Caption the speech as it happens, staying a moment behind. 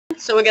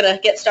So we're going to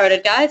get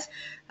started, guys.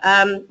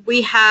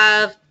 We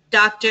have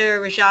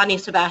Dr. Rajani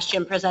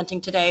Sebastian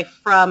presenting today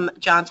from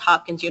Johns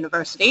Hopkins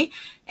University,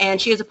 and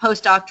she is a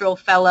postdoctoral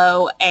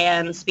fellow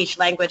and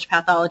speech-language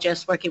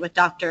pathologist working with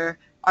Dr.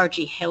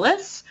 R.G.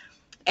 Hillis.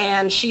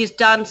 And she's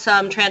done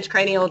some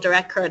transcranial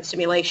direct current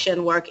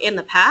stimulation work in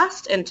the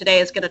past, and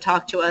today is going to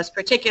talk to us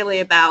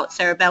particularly about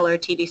cerebellar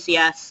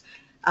tDCS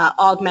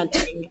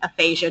augmenting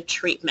aphasia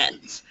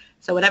treatment.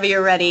 So whenever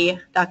you're ready,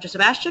 Dr.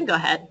 Sebastian, go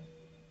ahead.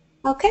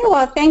 Okay,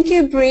 well, thank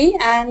you, Bree,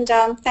 and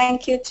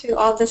thank you to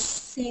all the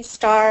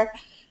C-STAR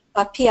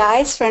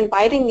PIs for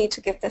inviting me to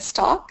give this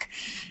talk.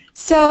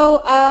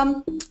 So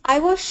I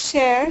will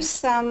share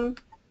some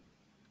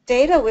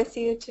data with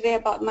you today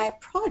about my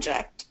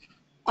project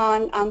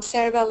on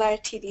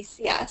cerebellar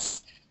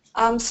tDCS.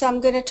 So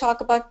I'm going to talk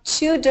about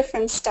two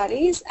different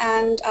studies,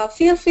 and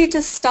feel free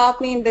to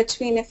stop me in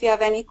between if you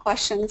have any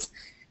questions.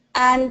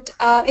 And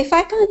if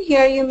I can't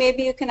hear you,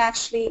 maybe you can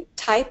actually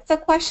type the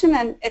question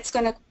and it's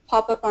going to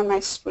pop up on my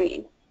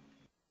screen.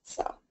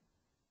 So,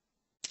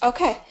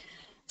 okay.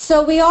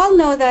 So we all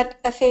know that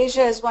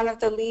aphasia is one of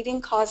the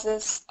leading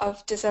causes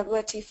of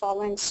disability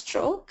following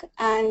stroke,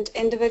 and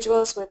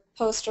individuals with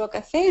post-stroke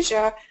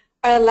aphasia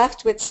are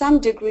left with some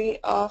degree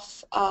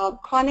of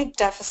chronic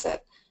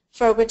deficit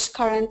for which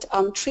current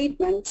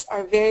treatments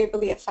are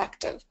variably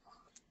effective.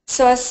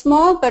 So a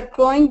small but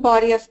growing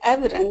body of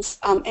evidence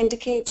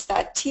indicates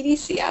that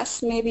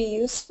tDCS may be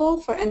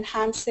useful for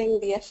enhancing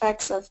the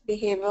effects of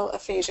behavioral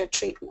aphasia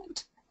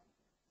treatment.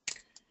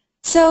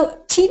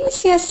 So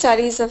tDCS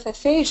studies of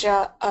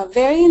aphasia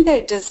vary in their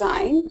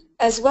design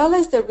as well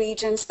as the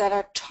regions that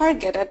are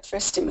targeted for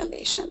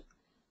stimulation.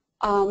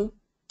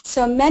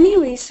 So many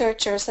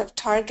researchers have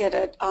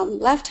targeted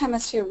left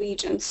hemisphere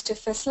regions to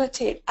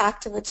facilitate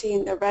activity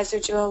in the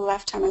residual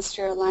left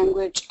hemisphere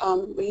language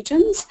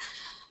regions.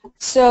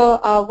 So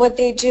what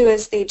they do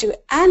is they do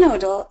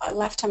anodal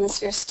left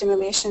hemisphere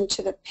stimulation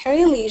to the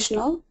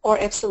perilesional or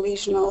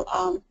ipsilesional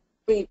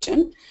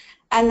region,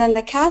 and then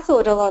the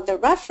cathodal or the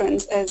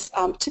reference is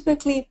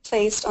typically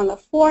placed on the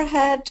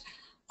forehead,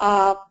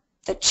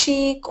 the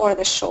cheek, or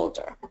the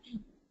shoulder.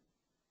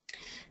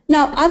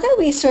 Now, other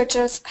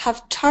researchers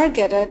have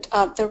targeted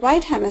the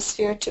right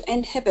hemisphere to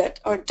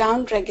inhibit or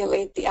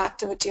downregulate the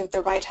activity of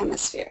the right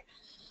hemisphere.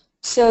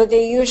 So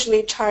they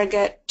usually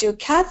do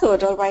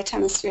cathodal right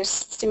hemisphere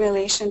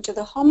stimulation to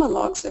the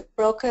homologs of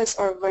Broca's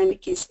or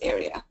Wernicke's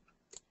area.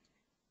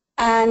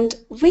 And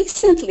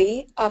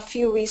recently, a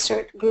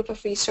group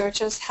of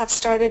researchers have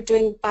started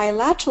doing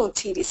bilateral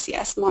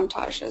tDCS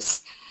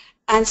montages.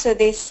 And so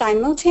they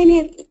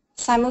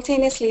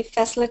simultaneously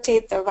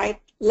facilitate the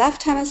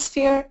left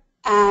hemisphere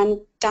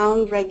and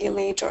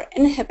downregulate or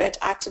inhibit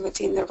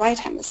activity in the right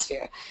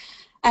hemisphere.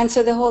 And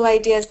so the whole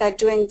idea is that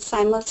doing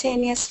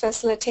simultaneous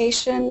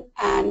facilitation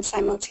and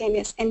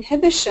simultaneous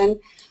inhibition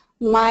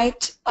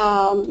might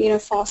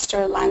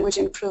foster language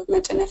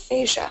improvement in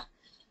aphasia.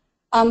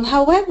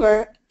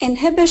 However,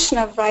 inhibition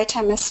of right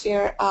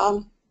hemisphere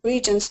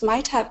regions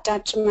might have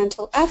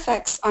detrimental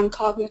effects on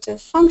cognitive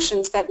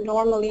functions that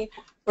normally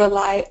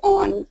rely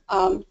on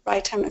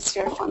right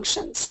hemisphere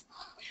functions.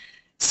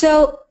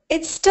 So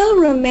it still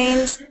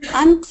remains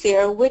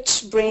unclear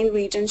which brain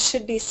regions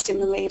should be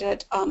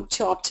stimulated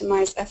to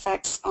optimize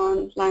effects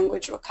on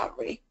language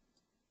recovery.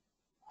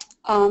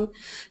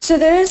 So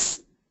there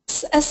is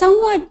a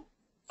somewhat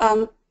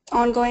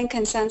ongoing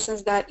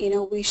consensus that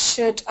we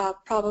should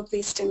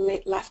probably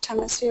stimulate left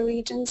hemisphere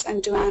regions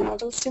and do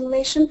anodal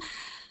stimulation.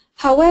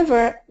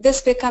 However,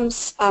 this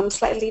becomes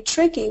slightly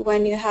tricky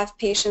when you have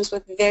patients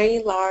with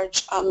very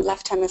large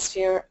left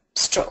hemisphere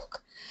stroke.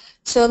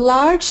 So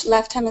large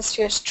left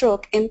hemisphere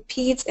stroke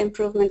impedes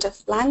improvement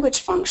of language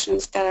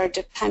functions that are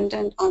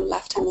dependent on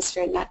left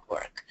hemisphere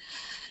network.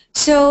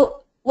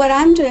 So what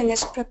I'm doing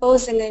is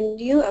proposing a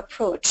new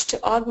approach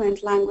to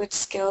augment language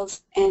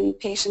skills in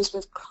patients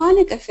with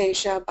chronic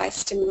aphasia by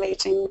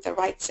stimulating the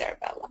right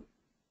cerebellum.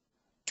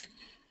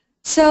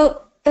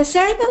 So the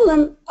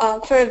cerebellum,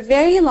 for a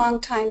very long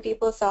time,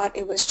 people thought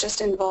it was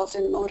just involved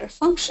in motor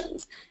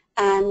functions,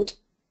 and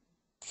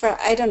for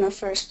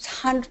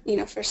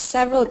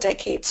several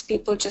decades,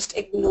 people just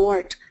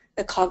ignored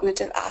the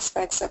cognitive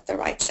aspects of the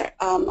right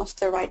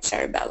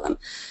cerebellum.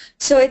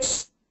 So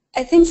it's,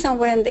 I think,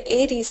 somewhere in the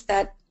 80s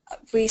that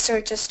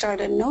researchers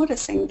started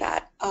noticing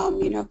that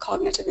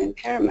cognitive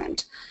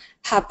impairment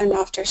happened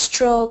after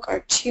stroke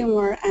or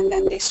tumor, and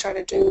then they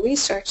started doing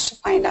research to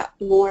find out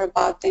more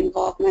about the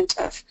involvement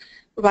of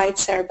right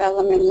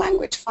cerebellum in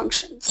language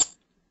functions.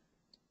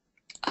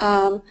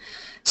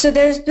 So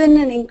there's been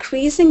an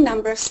increasing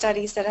number of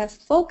studies that have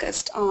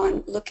focused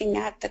on looking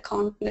at the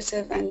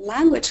cognitive and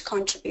language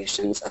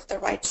contributions of the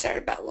right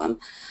cerebellum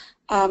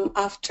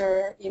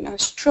after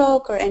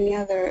stroke or any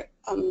other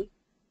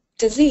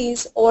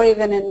disease, or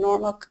even in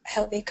normal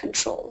healthy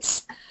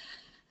controls.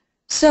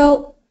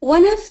 So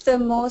one of the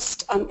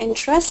most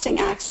interesting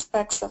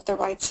aspects of the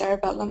right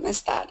cerebellum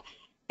is that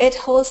it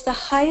holds the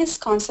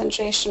highest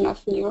concentration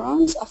of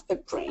neurons of the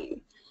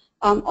brain.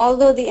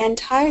 Although the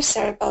entire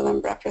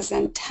cerebellum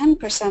represents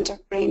 10%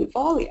 of brain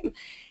volume,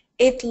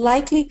 it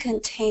likely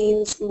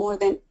contains more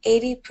than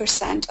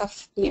 80%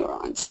 of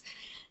neurons,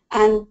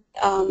 and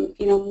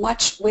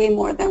way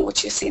more than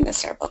what you see in the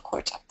cerebral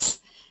cortex.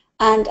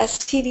 And as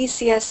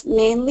tDCS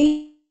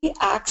mainly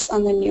acts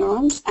on the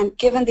neurons, and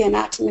given the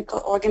anatomical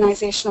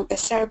organization of the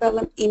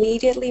cerebellum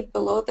immediately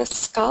below the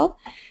skull,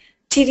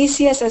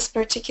 tDCS is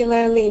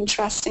particularly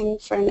interesting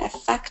for an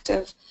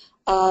effective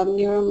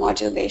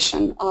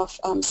neuromodulation of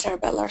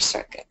cerebellar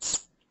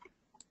circuits.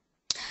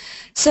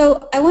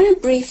 So I want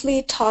to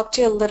briefly talk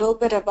to you a little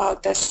bit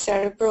about the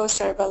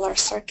cerebellar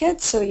circuit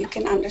so you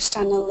can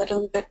understand a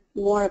little bit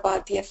more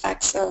about the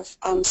effects of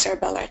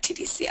cerebellar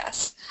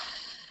tDCS.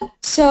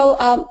 So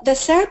the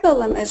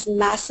cerebellum is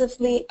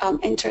massively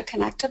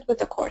interconnected with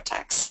the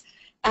cortex,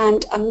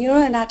 and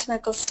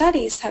neuroanatomical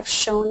studies have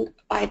shown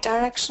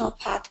bidirectional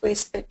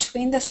pathways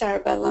between the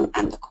cerebellum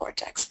and the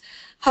cortex.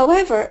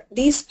 However,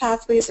 these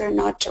pathways are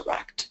not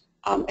direct.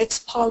 It's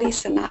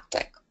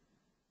polysynaptic.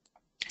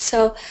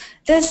 So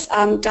this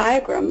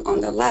diagram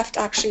on the left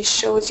actually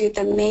shows you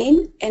the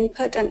main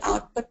input and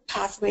output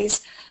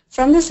pathways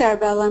from the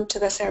cerebellum to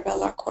the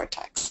cerebellar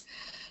cortex.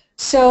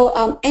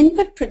 So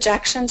input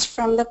projections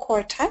from the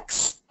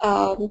cortex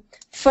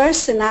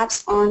first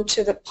synapse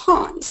onto the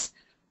pons,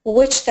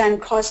 which then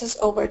crosses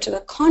over to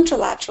the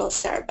contralateral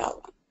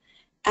cerebellum.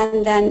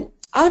 And then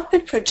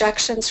output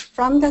projections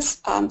from the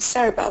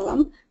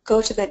cerebellum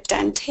go to the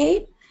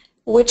dentate,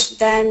 which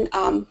then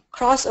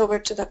cross over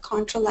to the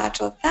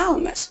contralateral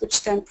thalamus,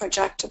 which then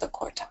project to the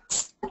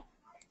cortex.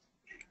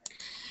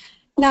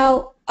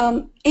 Now,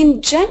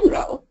 in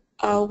general,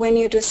 when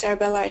you do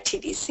cerebellar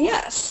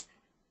tDCS,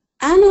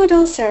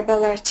 anodal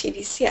cerebellar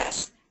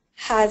tDCS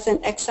has an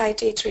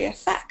excitatory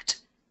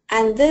effect,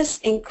 and this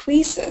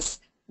increases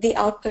the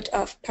output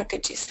of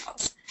Purkinje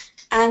cells.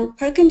 And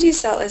Purkinje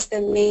cell is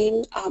the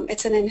main,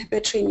 it's an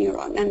inhibitory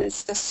neuron, and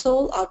it's the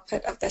sole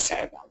output of the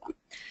cerebellum.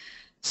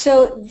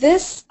 So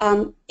this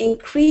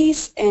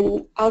increase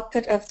in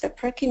output of the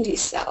Purkinje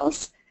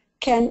cells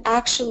can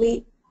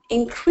actually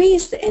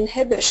increase the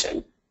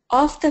inhibition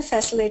of the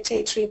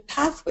facilitatory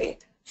pathway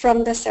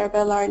from the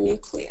cerebellar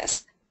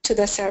nucleus to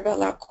the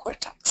cerebellar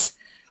cortex.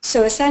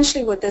 So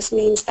essentially what this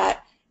means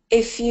that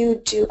if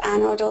you do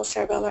anodal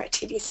cerebellar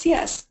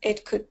tDCS,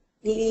 it could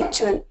lead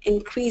to an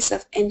increase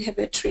of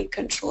inhibitory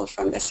control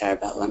from the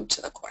cerebellum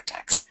to the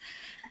cortex.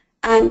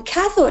 And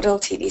cathodal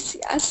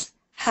tDCS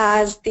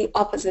has the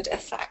opposite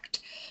effect.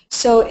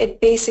 So it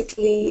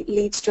basically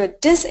leads to a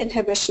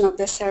disinhibition of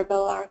the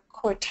cerebellar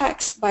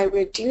cortex by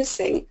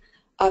reducing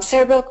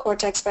cerebral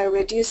cortex by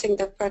reducing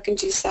the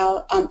Purkinje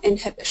cell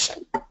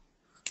inhibition.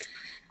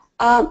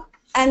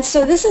 And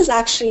so this is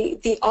actually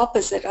the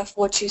opposite of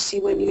what you see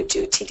when you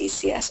do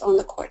tDCS on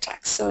the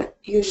cortex. So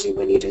usually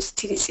when you do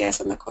tDCS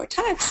on the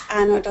cortex,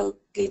 anodal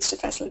leads to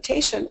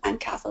facilitation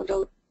and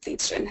cathodal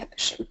leads to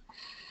inhibition.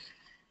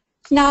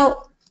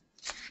 Now,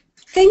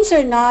 things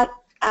are not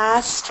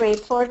as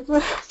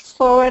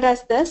straightforward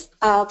as this.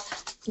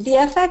 The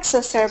effects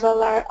of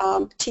cerebellar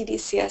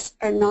tDCS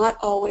are not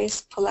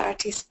always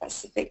polarity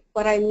specific.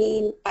 What I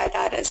mean by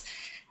that is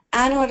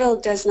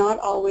anodal does not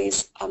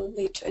always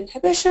lead to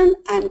inhibition,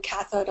 and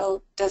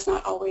cathodal does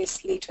not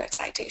always lead to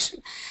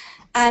excitation.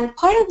 And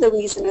part of the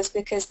reason is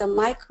because the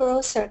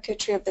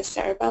microcircuitry of the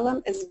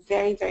cerebellum is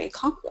very, very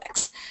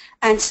complex.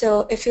 And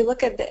so if you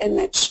look at the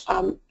image,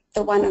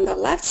 the one on the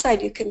left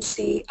side, you can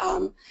see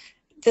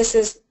this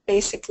is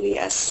basically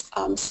a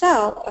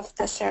cell of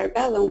the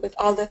cerebellum with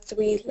all the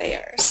three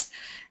layers.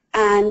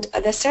 And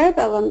the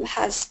cerebellum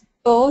has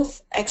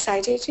both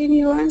excitatory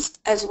neurons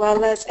as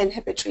well as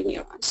inhibitory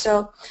neurons.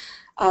 So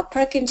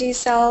Purkinje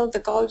cell, the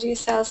Golgi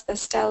cells, the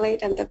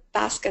stellate, and the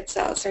basket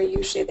cells are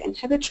usually the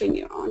inhibitory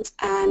neurons,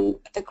 and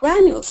the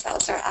granule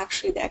cells are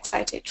actually the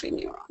excitatory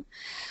neuron.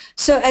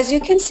 So as you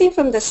can see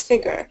from this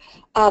figure,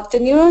 the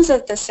neurons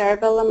of the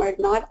cerebellum are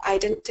not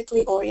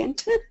identically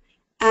oriented,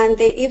 and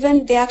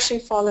they actually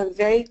follow a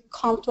very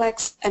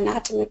complex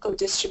anatomical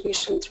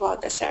distribution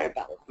throughout the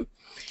cerebellum.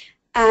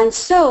 And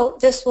so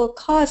this will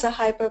cause a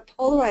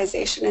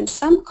hyperpolarization in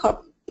some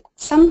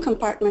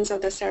compartments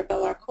of the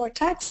cerebellar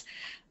cortex,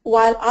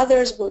 while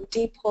others will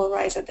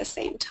depolarize at the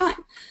same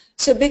time.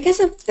 So because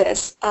of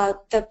this,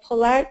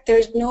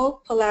 there's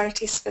no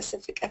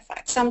polarity-specific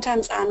effect.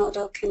 Sometimes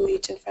anodal can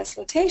lead to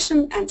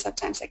facilitation, and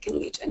sometimes it can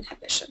lead to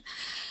inhibition.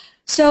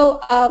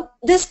 So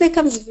this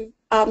becomes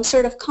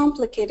sort of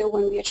complicated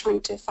when we are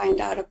trying to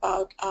find out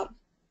about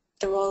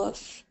the role of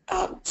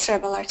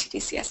cerebellar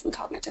tDCS in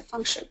cognitive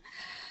function.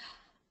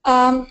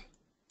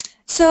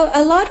 So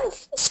a lot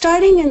of,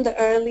 starting in the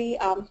early,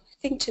 I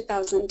think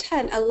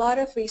 2010, a lot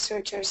of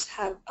researchers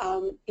have,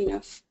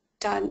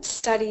 done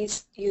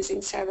studies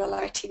using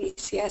cerebellar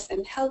tDCS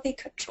in healthy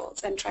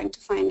controls and trying to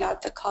find out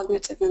the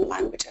cognitive and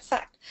language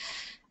effect.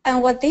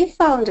 And what they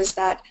found is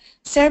that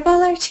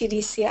cerebellar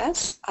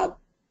tDCS,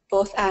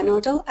 both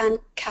anodal and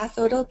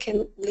cathodal,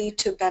 can lead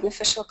to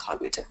beneficial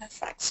cognitive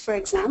effects. For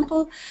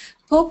example,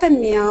 Pope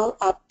and Mial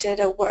did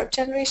a word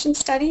generation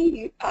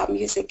study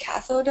using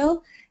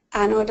cathodal,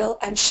 anodal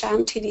and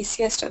sham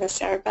tDCS to the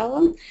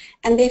cerebellum,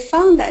 and they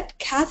found that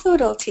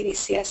cathodal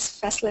tDCS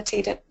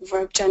facilitated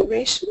verb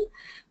generation,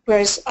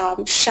 whereas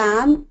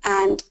sham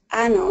and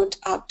anode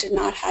did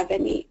not have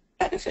any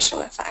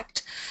beneficial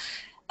effect.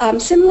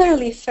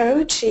 Similarly,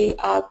 Ferrucci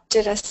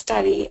did a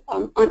study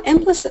on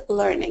implicit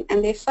learning,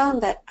 and they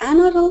found that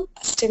anodal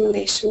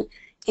stimulation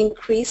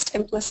increased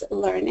implicit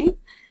learning,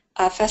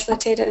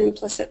 facilitated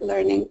implicit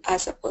learning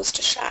as opposed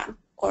to sham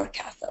or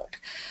cathode.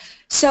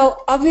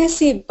 So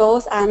obviously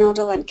both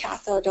anodal and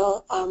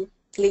cathodal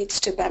leads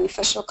to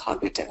beneficial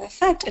cognitive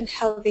effect in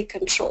healthy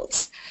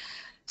controls.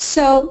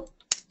 So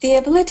the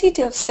ability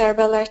of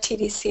cerebellar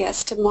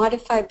tDCS to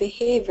modify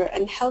behavior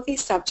in healthy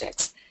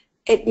subjects,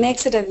 it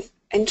makes it an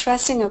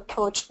interesting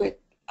approach with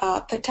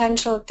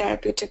potential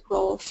therapeutic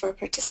role for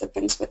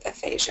participants with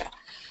aphasia.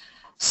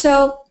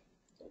 So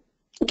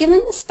given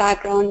this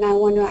background, I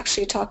want to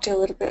actually talk to you a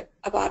little bit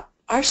about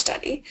our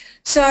study.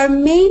 So our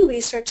main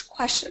research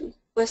question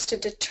was to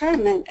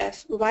determine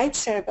if right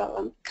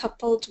cerebellum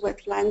coupled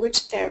with language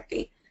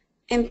therapy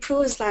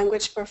improves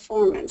language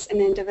performance in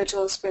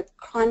individuals with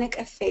chronic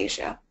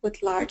aphasia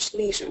with large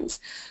lesions.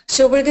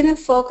 So we're going to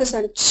focus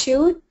on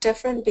two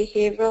different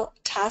behavioral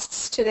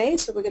tasks today.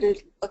 So we're going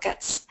to look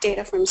at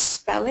data from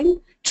spelling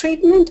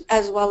treatment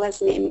as well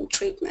as naming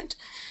treatment.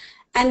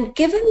 And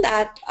given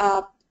that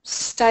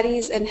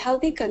studies in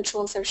healthy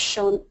controls have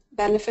shown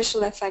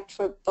beneficial effect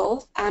for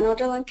both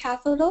anodal and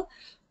cathodal,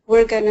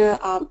 we're going to,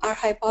 our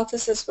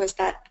hypothesis was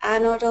that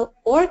anodal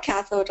or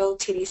cathodal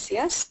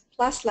tDCS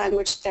plus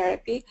language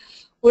therapy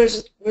would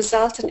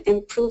result in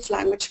improved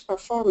language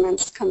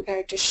performance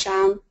compared to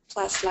sham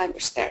plus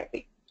language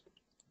therapy.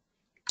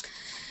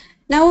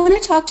 Now I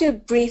want to talk to you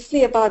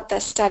briefly about the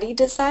study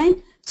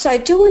design. So I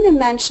do want to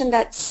mention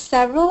that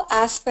several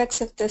aspects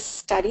of this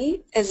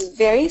study is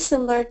very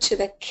similar to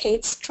the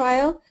CATES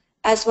trial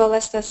as well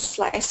as the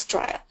SLICE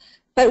trial.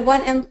 But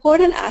one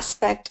important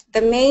aspect,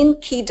 the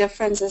main key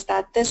difference is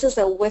that this is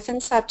a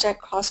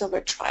within-subject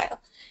crossover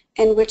trial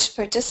in which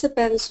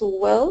participants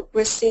will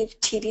receive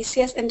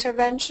tDCS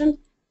intervention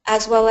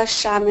as well as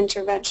sham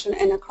intervention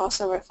in a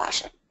crossover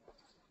fashion.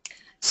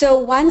 So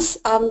once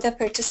the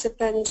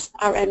participants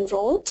are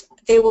enrolled,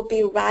 they will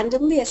be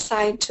randomly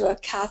assigned to a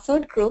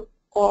cathode group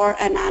or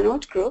an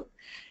anode group,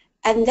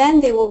 and then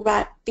they will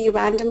be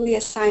randomly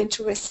assigned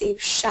to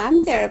receive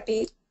sham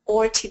therapy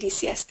or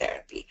tDCS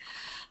therapy.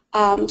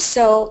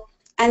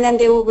 And then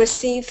they will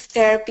receive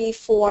therapy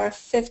for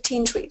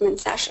 15 treatment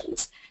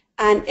sessions,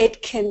 and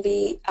it can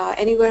be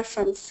anywhere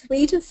from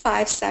 3 to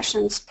 5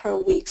 sessions per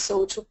week,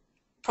 so it will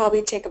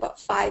probably take about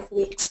 5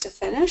 weeks to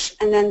finish,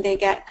 and then they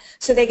get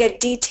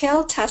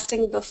detailed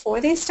testing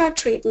before they start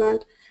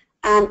treatment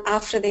and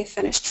after they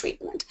finish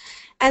treatment.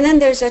 And then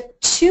there's a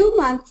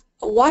 2-month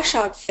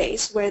washout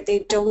phase where they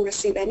don't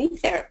receive any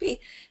therapy,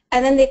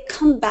 and then they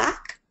come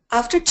back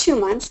after 2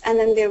 months, and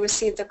then they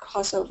receive the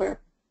crossover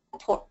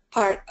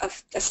part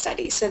of the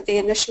study. So if they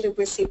initially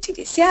receive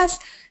tDCS,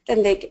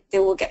 then they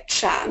will get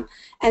sham,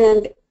 and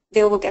then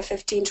they will get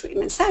 15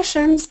 treatment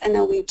sessions, and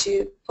then we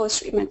do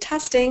post-treatment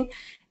testing,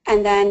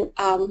 and then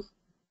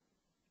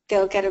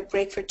they'll get a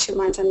break for 2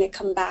 months, and they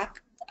come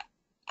back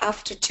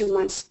after 2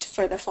 months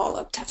for the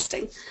follow-up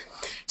testing.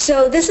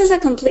 So this is a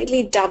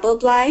completely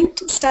double-blind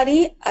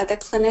study. The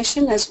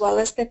clinician as well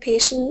as the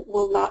patient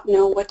will not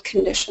know what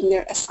condition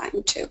they're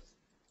assigned to.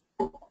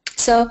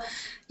 So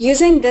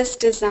using this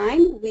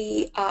design,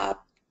 we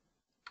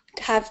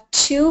have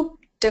 2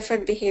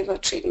 different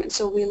behavioral treatments.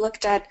 So we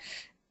looked at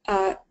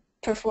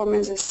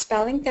performance of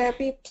spelling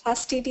therapy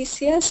plus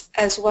tDCS,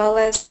 as well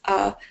as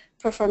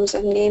performance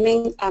of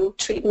naming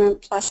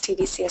treatment plus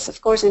tDCS,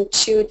 of course, in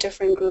 2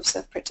 different groups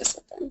of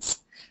participants.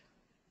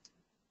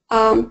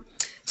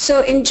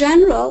 So in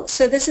general,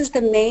 so this is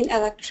the main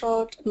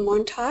electrode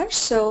montage.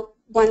 So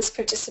once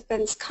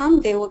participants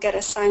come, they will get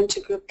assigned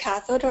to group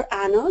cathode or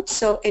anode.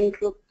 So in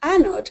group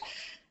anode,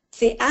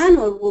 the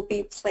anode will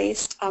be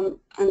placed on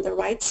the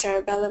right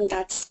cerebellum.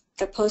 That's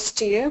the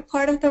posterior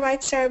part of the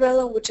right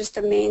cerebellum, which is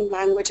the main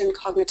language and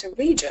cognitive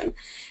region.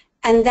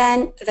 And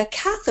then the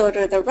cathode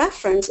or the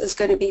reference is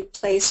going to be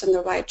placed on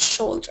the right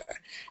shoulder.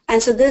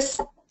 And so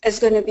this is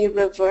going to be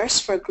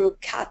reversed for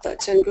group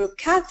cathode. So in group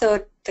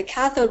cathode, the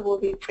cathode will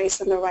be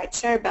placed on the right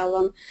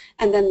cerebellum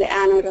and then the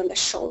anode on the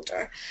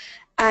shoulder.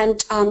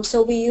 And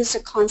so we used a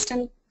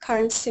constant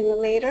current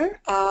simulator,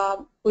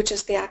 which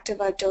is the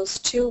Activa Dose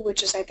 2,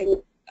 which is, I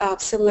think,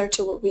 similar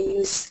to what we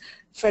use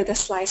for the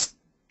SLICE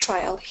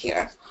trial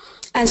here.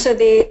 And so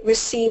they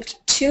received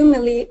 2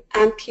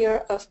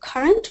 milliampere of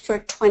current for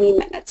 20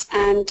 minutes.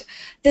 And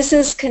this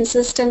is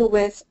consistent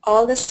with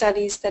all the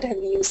studies that have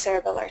used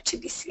cerebellar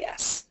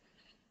tDCS.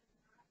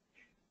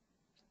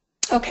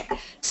 Okay,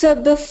 so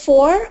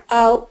before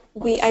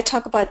I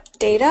talk about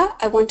data,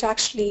 I want to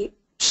actually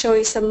show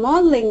you some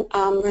modeling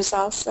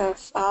results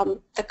of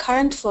the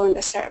current flow in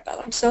the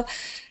cerebellum. So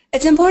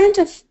it's important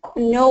to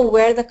know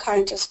where the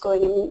current is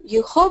going. I mean,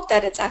 you hope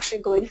that it's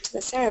actually going to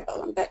the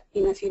cerebellum, but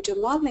if you do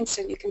modeling,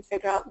 so you can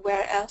figure out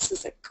where else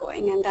is it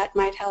going, and that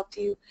might help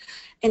you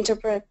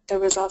interpret the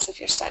results of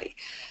your study.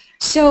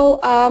 So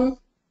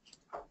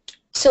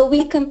So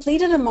we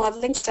completed a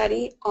modeling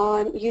study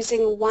on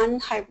using one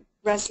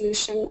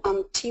high-resolution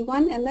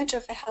T1 image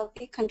of a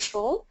healthy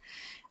control.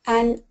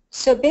 And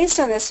so based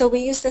on this, so we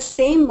use the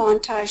same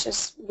montage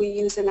as we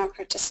use in our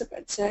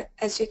participants. So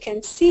as you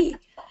can see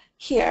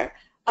here,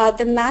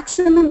 the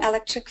maximum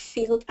electric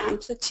field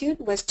amplitude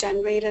was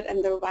generated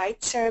in the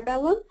right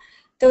cerebellum.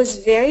 There was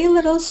very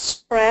little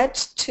spread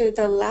to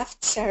the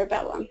left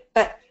cerebellum,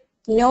 but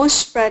no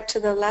spread to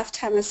the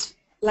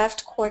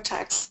left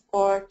cortex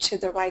or to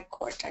the right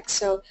cortex.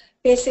 So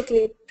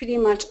basically, pretty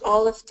much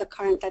all of the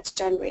current that's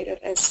generated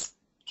is,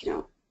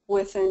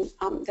 within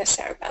the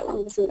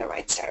cerebellum, within the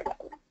right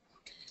cerebellum.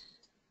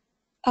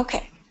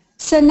 Okay,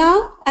 so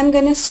now I'm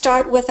going to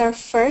start with our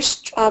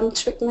first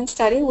treatment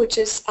study, which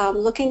is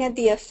looking at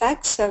the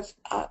effects of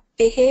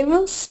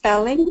behavioral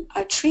spelling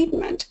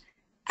treatment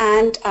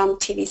and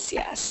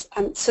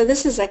tDCS. So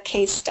this is a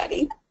case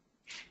study.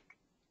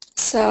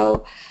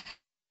 So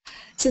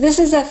this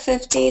is a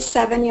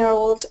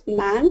 57-year-old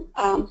man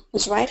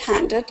who's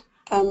right-handed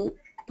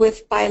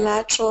with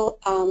bilateral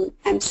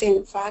MC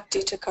infarct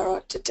due to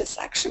carotid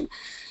dissection.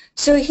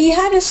 So he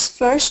had his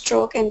first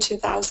stroke in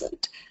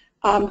 2000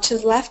 to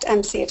the left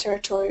MCA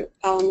territory,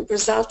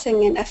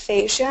 resulting in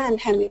aphasia and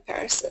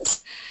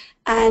hemiparesis.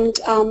 And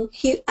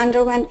he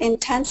underwent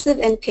intensive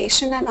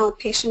inpatient and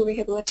outpatient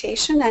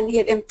rehabilitation, and he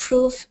had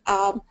improved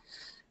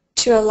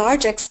to a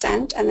large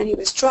extent, and then he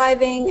was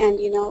driving and,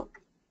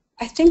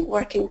 I think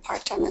working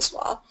part-time as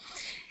well.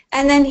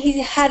 And then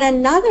he had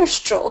another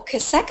stroke,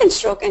 his second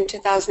stroke in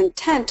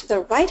 2010 to the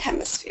right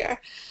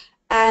hemisphere,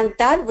 and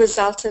that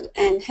resulted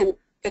in him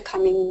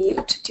becoming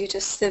mute due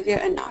to severe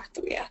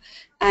anorthria.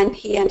 And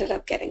he ended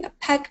up getting a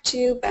PEG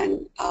tube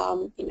and,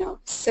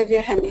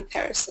 severe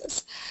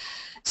hemiparesis.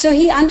 So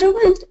he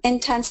underwent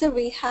intensive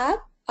rehab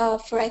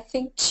for, I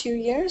think, 2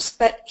 years,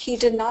 but he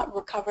did not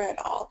recover at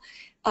all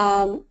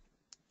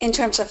in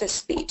terms of his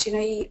speech.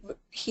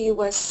 He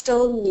was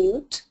still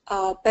mute,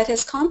 but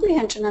his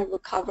comprehension had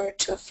recovered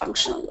to a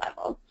functional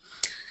level.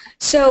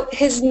 So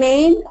his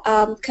main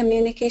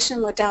communication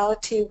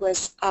modality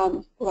was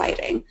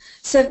writing.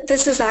 So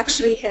this is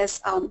actually his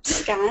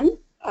scan.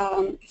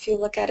 If you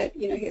look at it,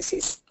 he has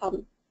these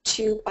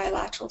two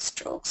bilateral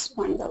strokes,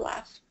 one on the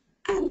left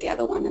and the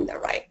other one on the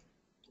right.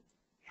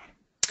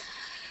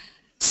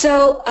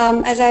 So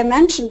as I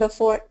mentioned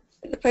before,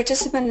 the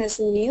participant is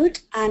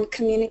mute and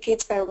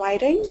communicates by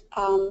writing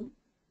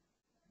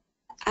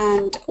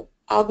and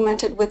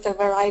augmented with a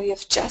variety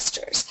of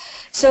gestures.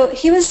 So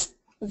he was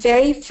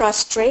very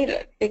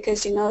frustrated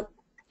because,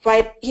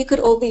 he could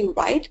only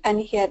write and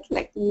he had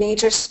like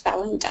major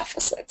spelling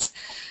deficits.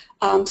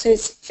 So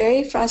he's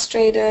very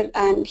frustrated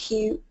and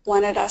he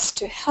wanted us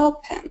to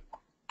help him,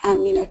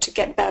 to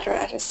get better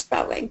at his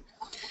spelling.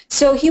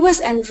 So he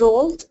was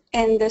enrolled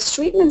in this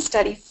treatment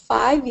study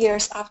 5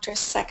 years after his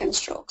second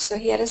stroke. So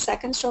he had a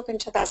second stroke in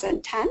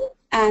 2010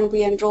 and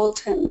we enrolled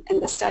him in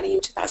the study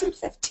in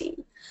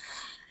 2015.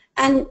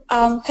 And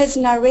his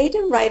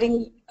narrative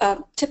writing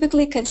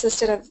typically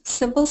consisted of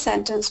simple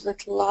sentence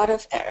with a lot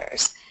of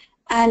errors.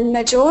 And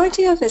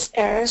majority of his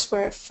errors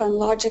were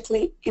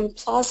phonologically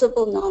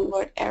implausible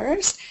non-word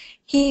errors.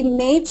 He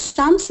made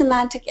some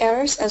semantic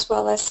errors as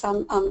well as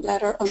some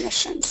letter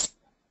omissions.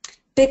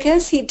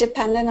 Because he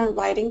depended on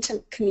writing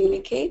to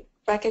communicate,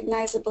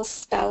 recognizable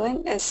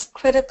spelling is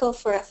critical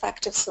for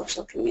effective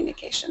social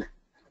communication.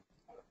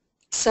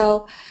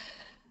 So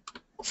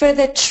for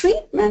the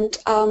treatment,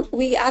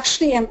 we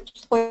actually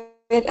employed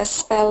a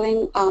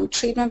spelling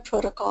treatment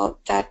protocol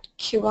that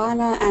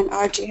Kiwana and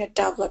RG had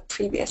developed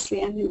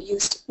previously and had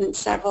used in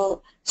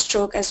several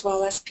stroke as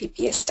well as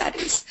PPA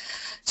studies.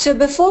 So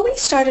before we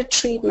started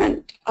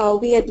treatment,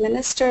 we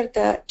administered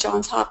the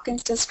Johns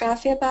Hopkins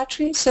dysgraphia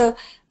battery. So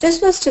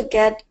this was to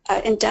get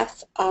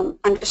in-depth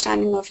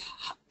understanding of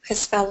his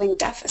spelling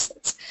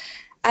deficits.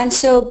 And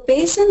so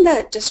based on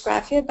the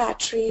dysgraphia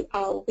battery,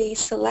 we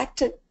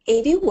selected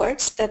 80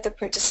 words that the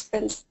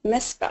participants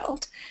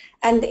misspelled.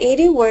 And the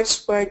 80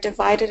 words were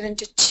divided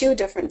into two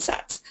different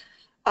sets.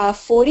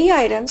 40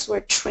 items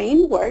were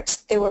trained words.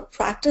 They were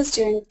practiced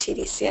during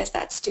tDCS,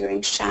 that's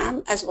during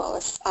sham as well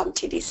as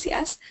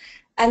tDCS.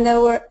 And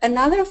there were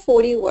another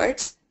 40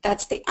 words,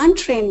 that's the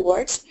untrained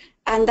words,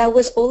 and that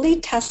was only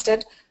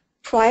tested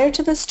prior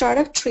to the start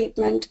of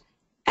treatment,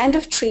 end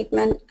of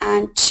treatment,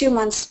 and 2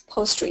 months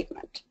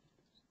post-treatment.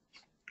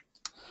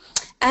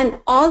 And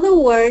all the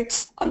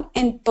words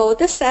in both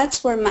the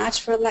sets were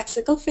matched for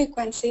lexical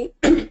frequency,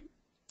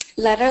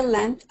 letter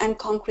length, and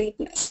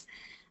concreteness.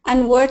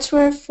 And words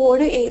were 4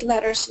 to 8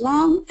 letters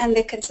long, and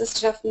they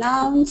consisted of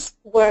nouns,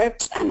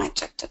 verbs, and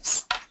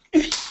adjectives.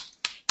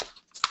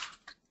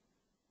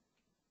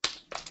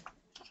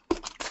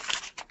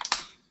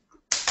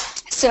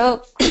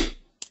 So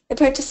the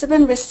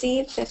participant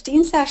received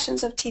 15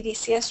 sessions of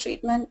tDCS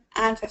treatment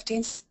and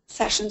 15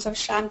 sessions of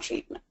sham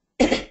treatment.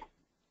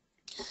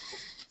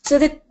 So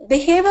the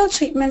behavioral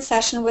treatment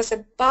session was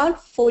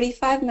about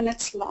 45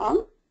 minutes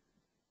long,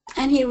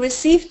 and he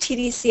received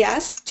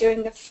tDCS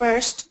during the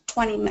first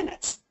 20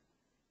 minutes.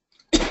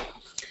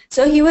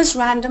 So he was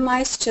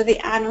randomized to the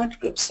anode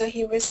group. So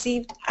he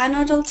received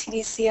anodal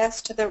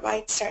tDCS to the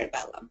right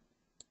cerebellum.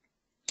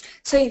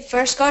 So he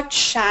first got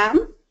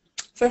sham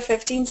for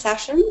 15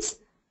 sessions.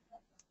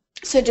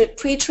 So did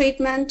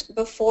pre-treatment,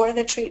 before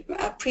the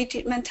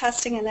pre-treatment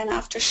testing, and then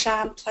after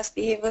sham plus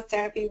behavioral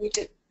therapy, we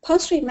did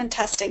post-treatment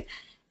testing.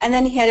 And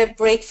then he had a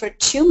break for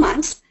 2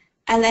 months,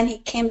 and then he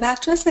came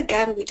back to us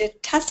again. We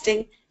did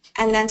testing,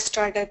 and then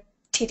started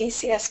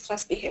tDCS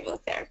plus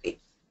behavioral therapy.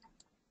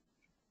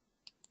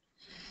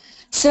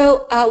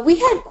 So we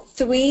had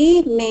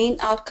 3 main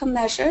outcome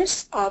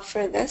measures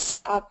for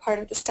this part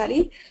of the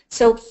study.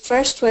 So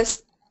first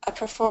was a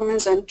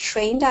performance on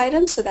trained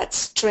items, so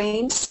that's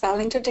trained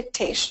spelling to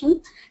dictation.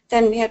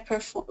 Then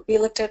we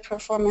looked at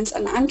performance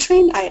on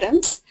untrained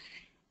items.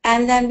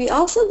 And then we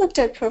also looked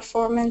at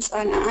performance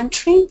on an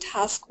untrained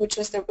task, which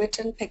was the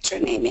written picture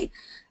naming,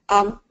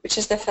 which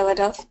is the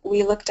Philadelphia.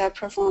 We looked at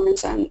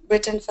performance on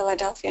written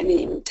Philadelphia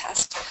naming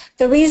test.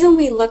 The reason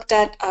we looked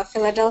at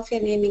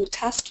Philadelphia naming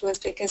test was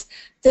because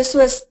this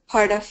was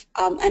part of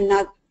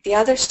the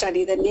other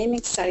study, the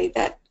naming study,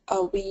 that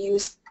we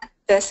used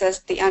this as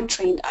the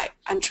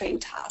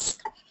untrained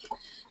task.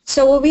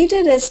 So what we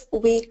did is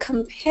we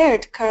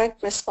compared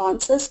correct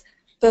responses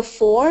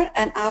before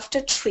and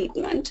after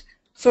treatment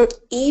for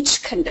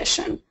each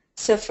condition.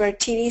 So for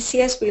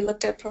tDCS, we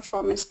looked at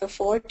performance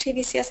before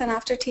tDCS and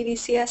after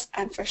tDCS,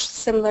 and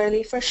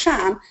similarly for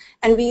sham,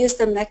 and we used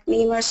the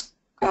McNemer's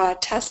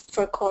test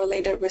for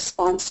correlated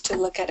response to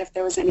look at if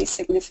there was any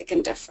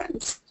significant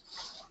difference.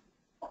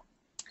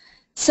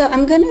 So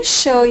I'm going to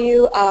show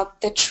you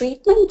the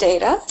treatment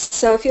data.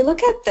 So if you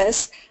look at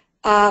this,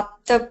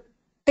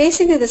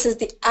 basically this is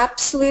the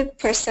absolute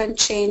 %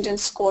 change in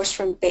scores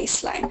from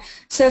baseline.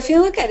 So if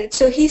you look at it,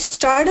 so he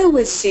started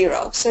with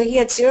 0. So he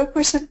had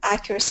 0%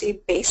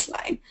 accuracy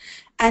baseline.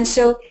 And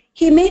so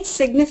he made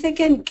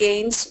significant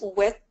gains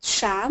with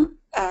sham,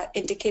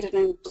 indicated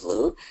in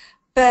blue,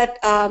 but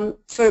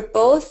for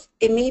both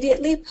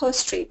immediately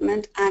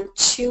post-treatment and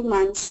 2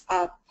 months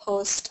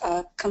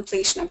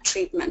post-completion of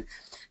treatment.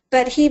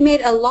 But he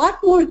made a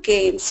lot more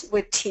gains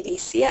with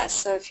tDCS.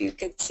 So if you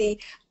could see,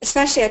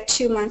 especially at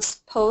 2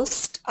 months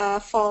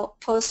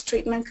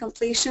post-treatment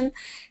completion,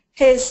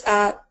 his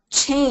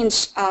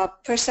change,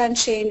 %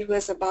 change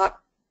was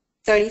about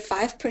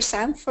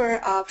 35% for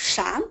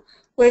sham,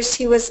 whereas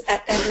he was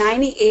at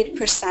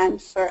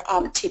 98% for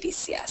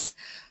tDCS.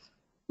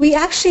 We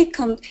actually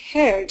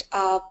compared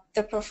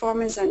the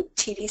performance on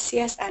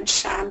tDCS and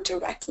sham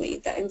directly,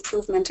 the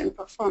improvement in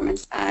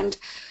performance, and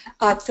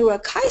through a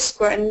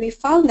chi-square, and we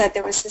found that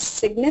there was a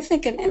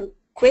significant and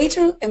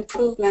greater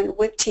improvement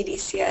with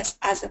tDCS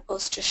as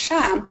opposed to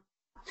sham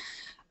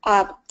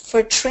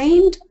for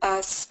trained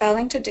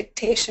spelling to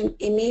dictation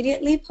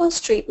immediately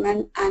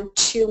post-treatment and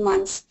 2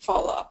 months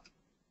follow-up.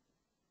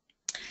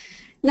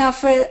 Now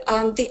for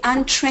the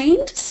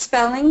untrained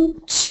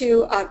spelling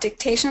to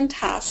dictation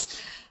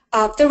task,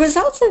 the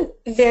results are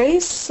very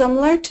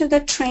similar to the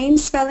trained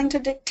spelling to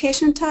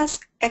dictation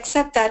task,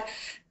 except that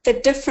the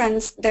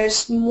difference,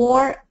 there's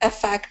more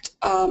effect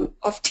of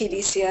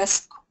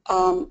tDCS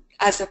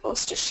as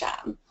opposed to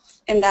sham,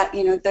 in that,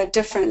 you know, the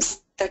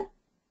difference, the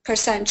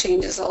 %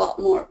 change is a lot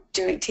more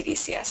during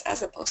tDCS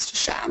as opposed to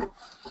sham.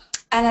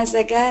 And as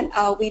again,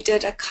 we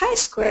did a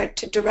chi-square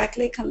to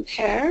directly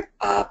compare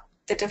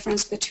the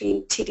difference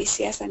between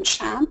tDCS and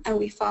sham, and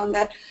we found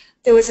that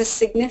there was a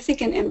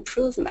significant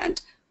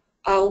improvement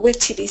with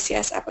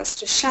tDCS opposed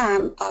to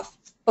sham of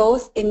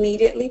both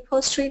immediately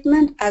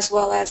post-treatment as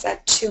well as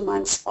at 2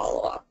 months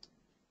follow-up.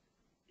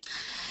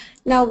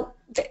 Now,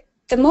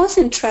 the most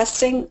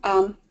interesting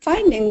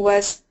finding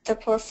was the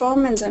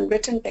performance on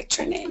written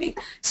picture naming.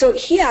 So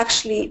he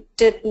actually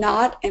did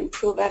not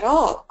improve at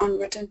all on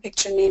written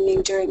picture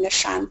naming during the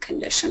sham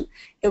condition.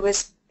 It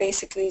was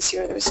basically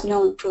 0. There was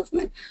no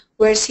improvement,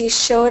 whereas he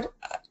showed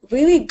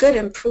really good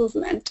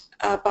improvement,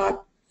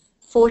 about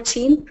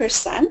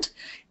 14%,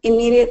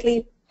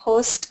 immediately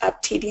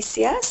post-up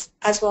tDCS,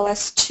 as well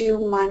as 2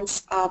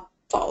 months of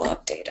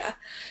follow-up data,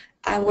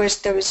 whereas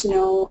there was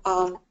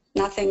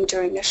nothing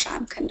during the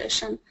sham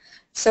condition.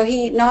 So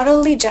he not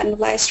only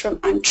generalized from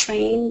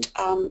untrained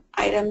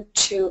item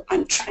to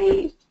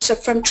untrained, so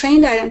from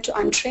trained item to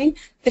untrained,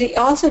 but he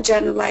also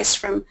generalized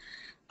from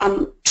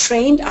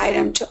trained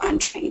item to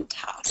untrained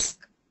task.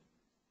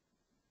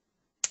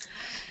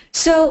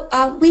 So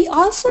we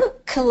also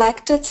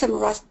collected some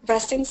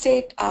resting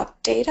state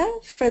data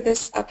for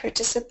this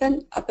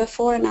participant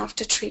before and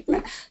after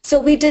treatment. So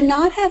we did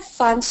not have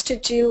funds to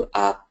do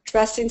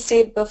resting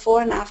state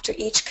before and after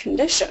each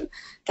condition.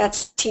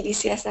 That's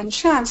tDCS and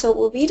sham. So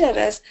what we did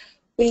is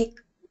we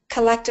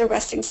collected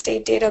resting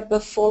state data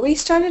before we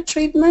started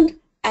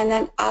treatment and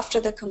then after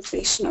the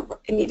completion of,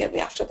 immediately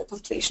after the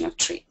completion of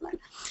treatment.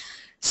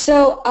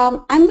 So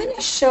I'm going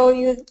to show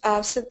you,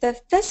 so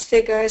that this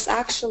figure is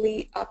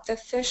actually the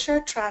Fisher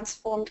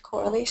transformed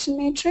correlation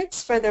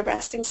matrix for the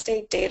resting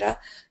state data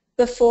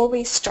before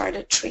we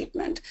started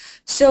treatment.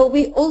 So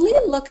we only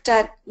looked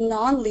at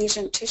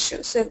non-lesion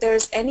tissue. So if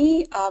there's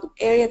any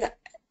area that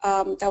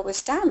that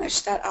was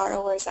damaged, that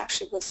ROS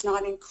actually was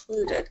not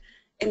included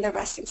in the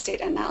resting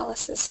state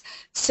analysis.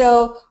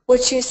 So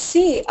what you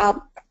see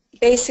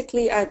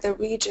basically are the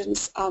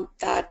regions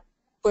that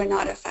were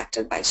not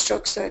affected by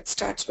stroke. So it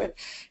starts with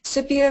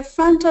superior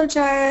frontal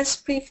gyrus,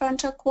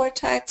 prefrontal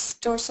cortex,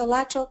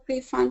 dorsolateral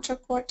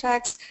prefrontal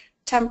cortex,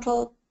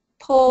 temporal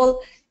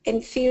pole,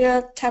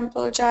 inferior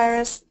temporal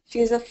gyrus,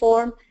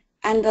 fusiform,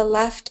 and the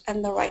left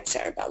and the right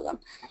cerebellum.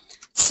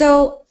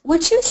 So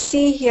what you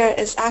see here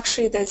is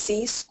actually the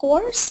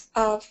z-scores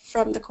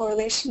from the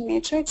correlation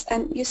matrix,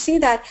 and you see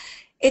that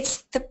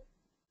it's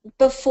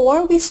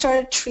before we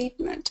started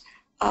treatment,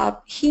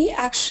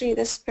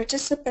 this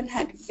participant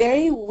had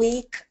very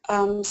weak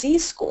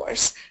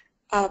z-scores,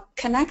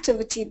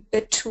 connectivity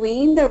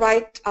between the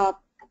right,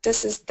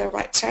 this is the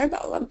right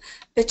cerebellum,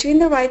 between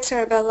the right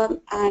cerebellum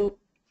and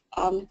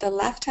the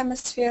left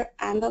hemisphere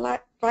and the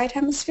right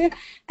hemisphere,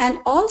 and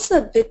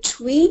also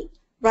between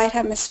right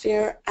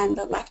hemisphere and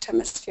the left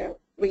hemisphere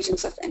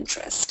regions of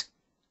interest.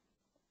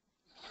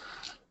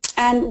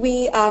 And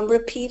we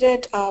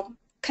repeated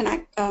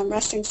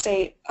resting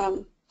state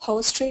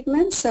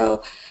post-treatment.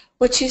 So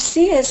what you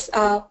see is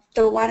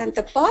the one at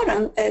the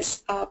bottom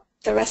is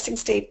the resting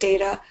state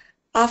data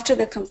after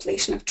the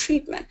completion of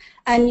treatment.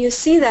 And you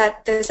see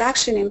that there's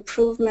actually an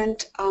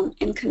improvement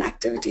in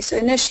connectivity. So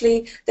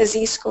initially the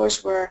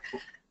z-scores were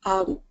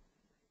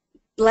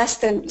less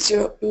than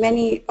 0,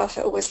 many of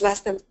it was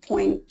less than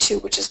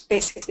 0.2, which is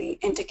basically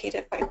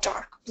indicated by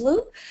dark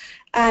blue.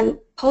 And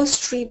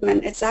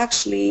post-treatment, it's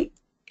actually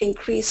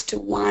increased to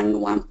 1,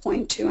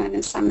 1.2, and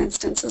in some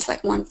instances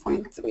like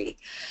 1.3.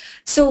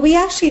 So we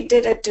actually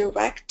did a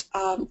direct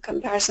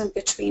comparison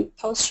between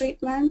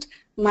post-treatment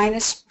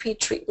minus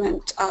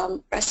pre-treatment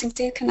resting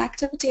state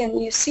connectivity, and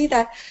you see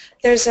that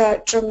there's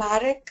a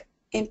dramatic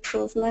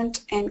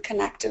improvement in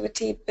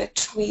connectivity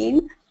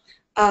between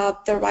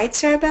the right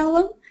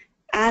cerebellum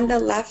and the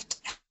left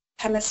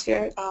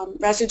hemisphere,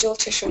 residual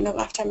tissue in the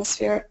left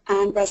hemisphere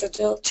and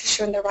residual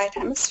tissue in the right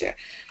hemisphere,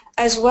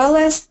 as well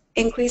as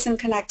increase in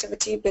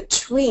connectivity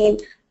between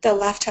the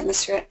left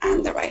hemisphere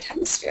and the right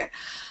hemisphere.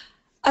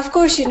 Of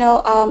course, you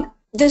know,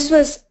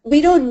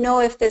 we don't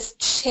know if this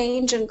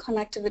change in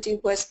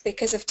connectivity was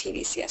because of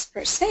tDCS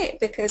per se,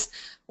 because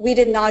we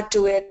did not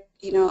do it,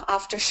 you know,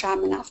 after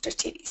sham and after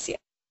tDCS.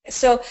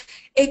 So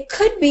it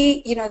could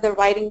be, you know, the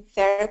writing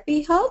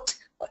therapy helped,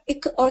 or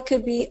it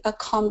could be a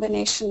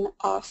combination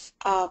of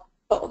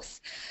both.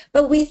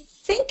 But we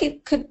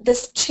think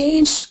this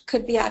change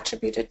could be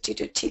attributed due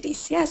to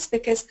tDCS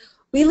because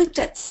we looked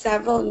at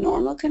several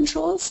normal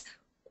controls.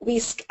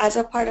 As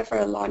a part of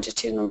our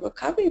longitudinal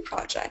recovery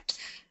project,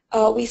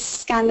 we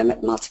scanned them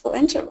at multiple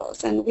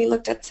intervals, and we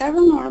looked at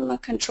several normal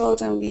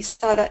controls, and we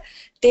saw that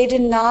they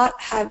did not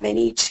have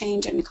any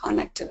change in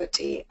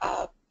connectivity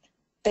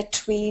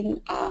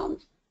between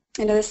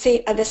you know,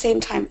 at the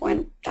same time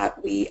point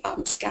that we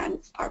scanned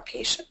our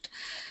patient.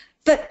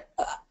 But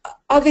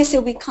obviously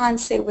we can't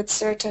say with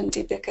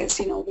certainty because,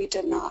 you know, we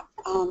did not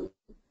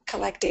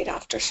collect data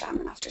after sham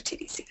and after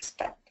tDCS.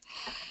 But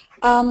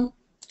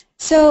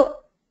so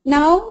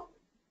now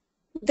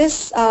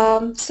this,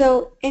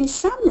 so in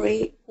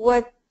summary,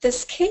 what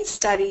this case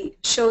study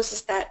shows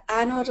is that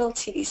anodal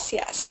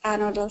tDCS,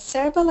 anodal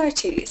cerebellar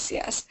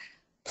tDCS,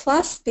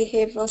 plus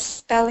behavioral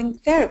spelling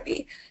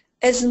therapy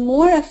is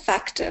more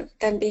effective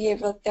than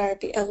behavioral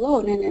therapy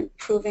alone in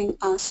improving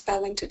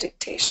spelling to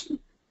dictation.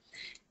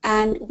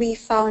 And we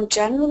found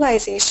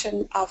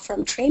generalization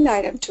from trained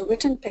item to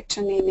written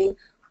picture naming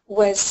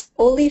was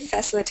only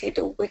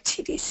facilitated with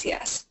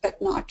tDCS,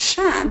 but not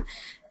sham.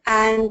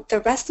 And the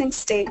resting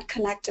state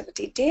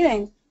connectivity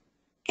data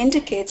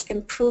indicates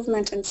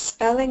improvement in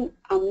spelling.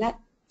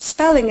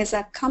 Spelling is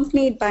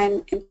accompanied by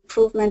an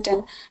improvement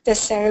in the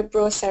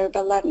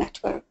cerebellar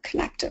network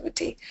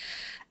connectivity.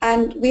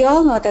 And we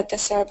all know that the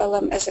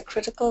cerebellum is a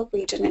critical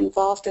region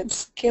involved in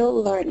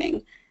skill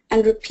learning,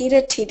 and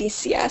repeated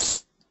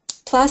tDCS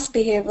plus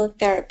behavioral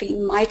therapy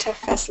might have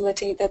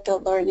facilitated the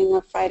learning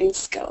of writing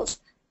skills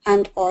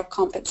and or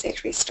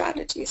compensatory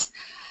strategies.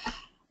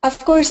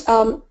 Of course,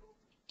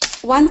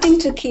 one thing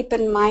to keep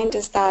in mind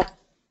is that,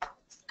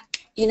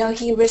 you know,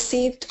 he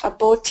received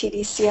both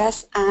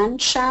tDCS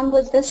and sham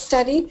with this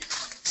study.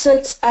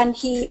 So and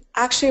he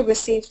actually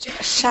received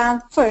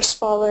sham first,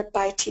 followed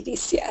by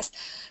tDCS.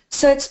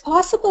 So it's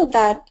possible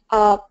that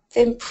the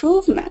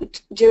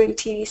improvement during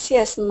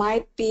tDCS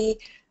might be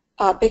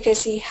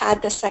because he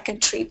had the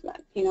second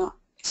treatment, you know.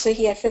 So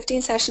he had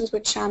 15 sessions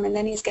with sham, and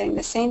then he's getting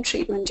the same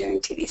treatment during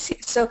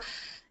tDCS. So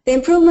the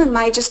improvement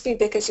might just be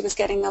because he was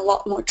getting a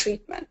lot more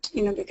treatment,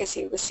 you know, because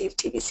he received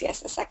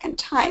tDCS a second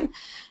time.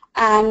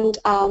 And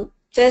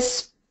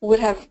this would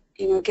have,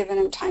 you know, given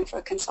him time for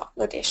a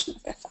consolidation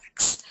of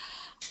effects.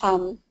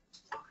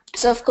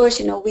 So of course,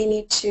 you know, we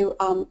need to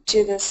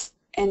do this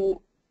in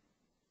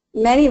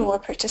many more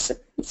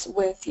participants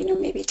with, you know,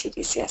 maybe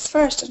tDCS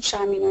first and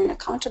sham, you know, in a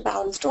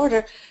counterbalanced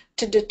order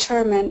to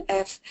determine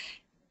if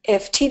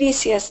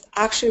tDCS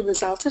actually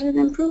resulted in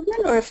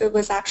improvement or if it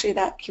was actually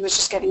that he was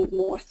just getting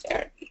more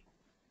therapy.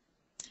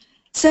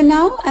 So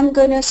now I'm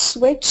going to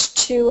switch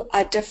to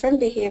a different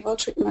behavioral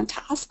treatment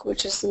task,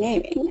 which is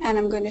naming, and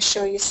I'm going to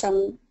show you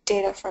some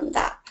data from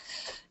that.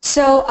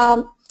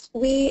 So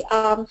we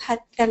had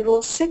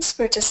enrolled 6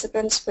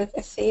 participants with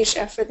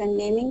aphasia for the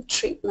naming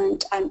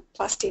treatment and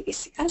plus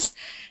tDCS,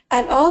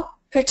 and all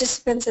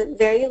participants had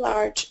very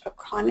large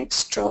chronic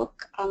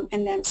stroke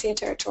in the MCA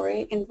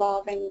territory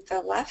involving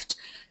the left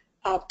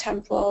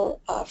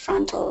temporal,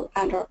 frontal,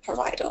 and or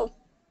parietal.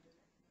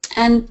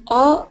 And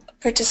all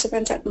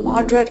participants had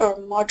moderate or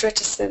moderate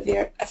to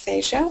severe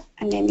aphasia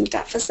and naming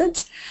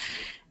deficits.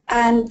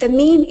 And the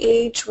mean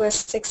age was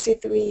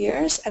 63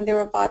 years, and they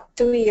were about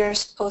 3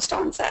 years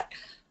post-onset.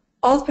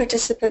 All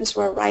participants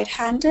were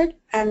right-handed,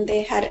 and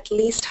they had at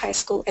least high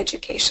school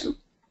education.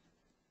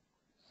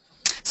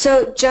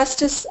 So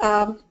just as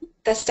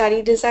the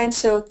study design,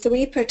 so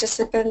 3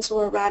 participants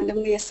were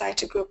randomly assigned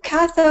to group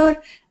cathode,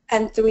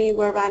 and 3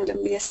 were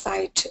randomly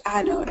assigned to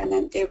anode, and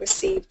then they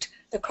received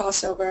the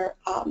crossover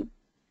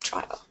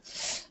trial.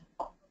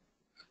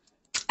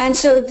 And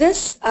so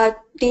this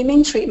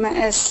naming treatment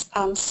is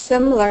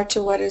similar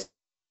to what is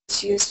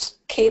used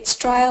Kate's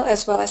trial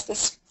as well as the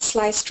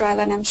SLICE trial,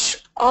 and I'm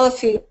sure all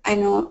of you, I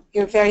know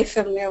you're very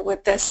familiar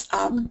with this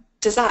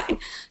design.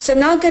 So I'm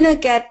not going to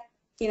get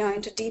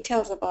into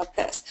details about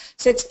this.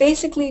 So it's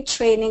basically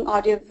training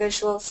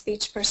audiovisual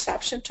speech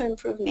perception to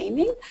improve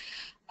naming,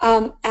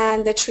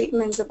 and the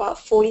treatment is about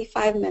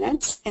 45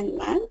 minutes in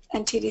length,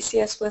 and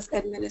tDCS was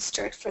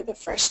administered for the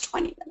first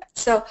 20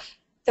 minutes. So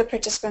the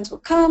participants will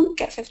come,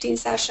 get 15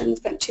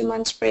 sessions, then 2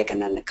 months break,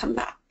 and then they come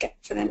back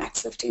for the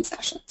next 15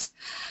 sessions.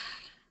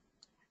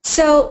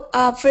 So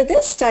for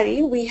this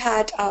study, we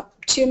had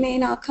 2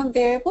 main outcome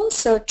variables,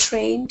 so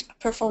trained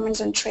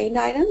performance on trained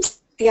items,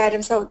 the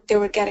items that they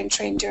were getting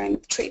trained during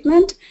the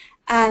treatment,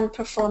 and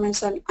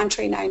performance on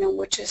untrained item,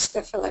 which is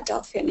the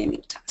Philadelphia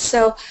naming test.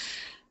 So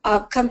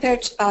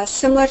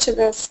similar to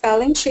the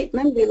spelling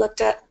treatment, we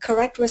looked at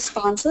correct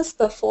responses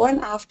before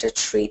and after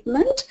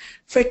treatment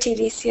for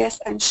tDCS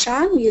and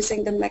sham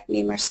using the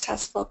McNemer's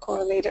test for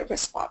correlated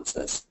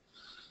responses.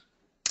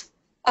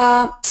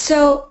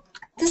 So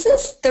this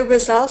is the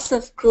results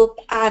of group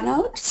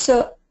anode.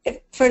 So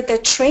for the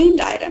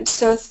trained items,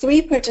 so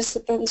 3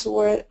 participants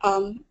were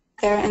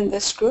there in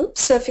this group.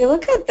 So if you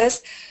look at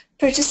this,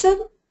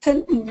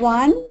 participant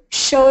 1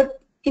 showed,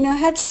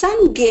 had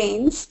some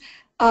gains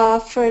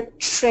for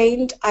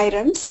trained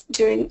items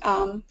during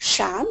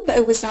sham, but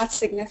it was not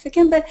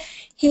significant. But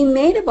he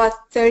made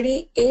about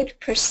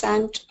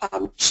 38%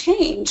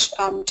 change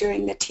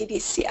during the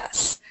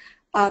tDCS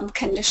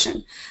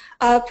condition.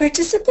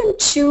 Participant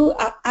 2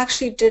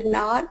 actually did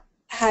not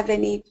have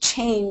any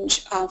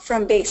change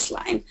from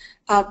baseline,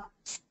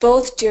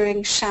 both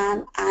during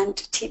sham and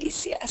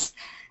tDCS.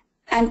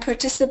 And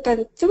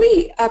participant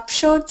 3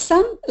 showed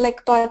some,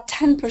 like about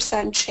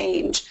 10%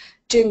 change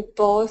during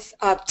both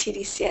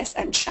tDCS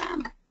and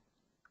sham.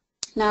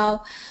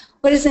 Now,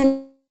 what is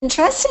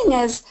interesting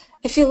is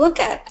if you look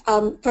at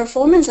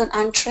performance on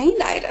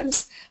untrained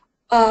items,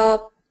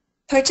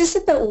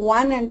 participant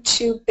 1 and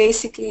 2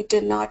 basically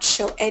did not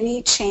show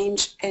any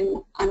change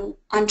in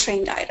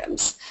untrained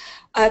items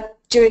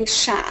during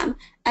sham,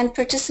 and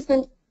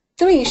participant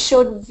 3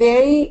 showed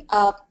very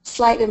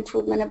slight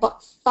improvement,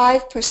 about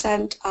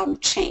 5%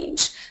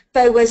 change,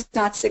 but it was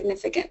not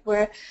significant,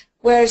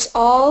 whereas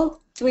all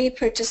 3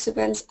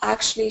 participants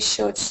actually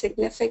showed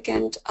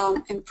significant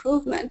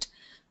improvement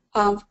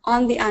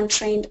on the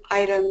untrained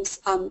items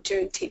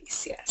during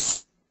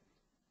tDCS.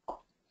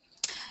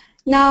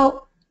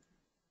 Now,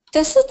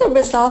 this is the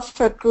result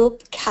for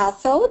group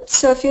cathode.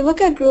 So if you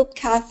look at group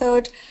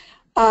cathode,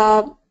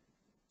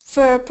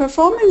 for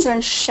performance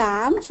on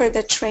sham for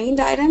the trained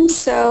items,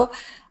 so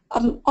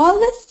all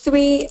the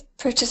 3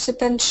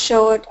 participants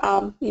showed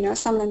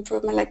some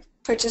improvement. Like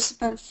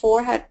participant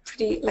 4 had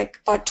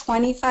about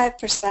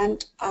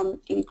 25%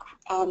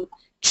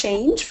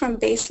 change from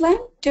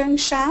baseline during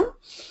sham,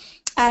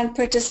 and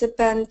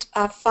participant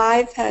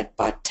 5 had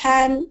about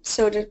 10,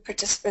 so did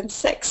participant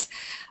 6.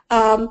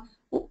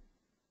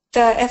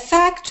 The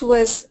effect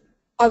was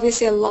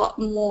obviously a lot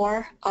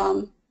more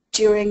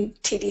during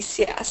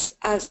tDCS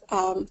as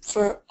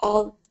for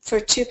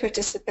 2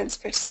 participants,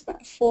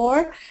 participant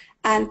 4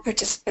 and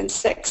participant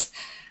 6.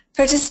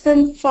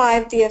 Participant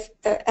 5, the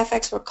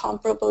effects were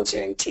comparable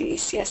during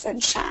tDCS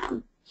and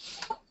sham.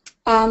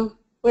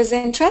 What's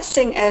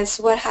interesting is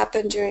what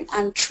happened during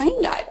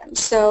untrained items.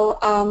 So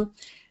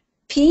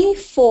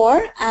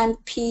P4 and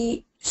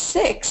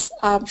P6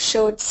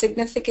 showed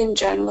significant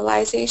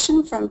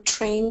generalization from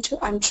trained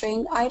to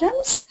untrained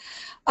items,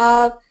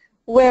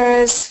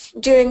 whereas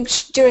during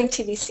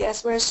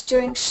tDCS, whereas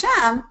during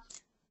sham,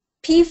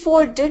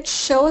 P4 did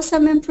show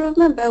some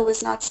improvement, but it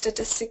was not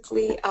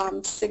statistically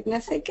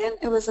significant.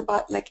 It was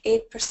about like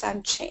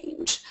 8%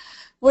 change.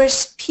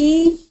 Whereas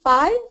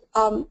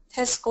P5,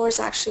 his scores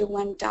actually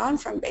went down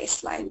from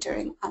baseline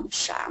during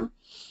sham.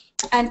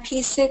 And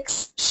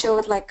P6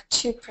 showed like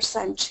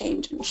 2%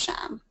 change in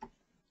sham.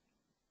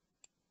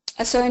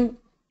 So in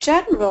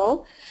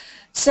general,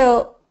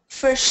 so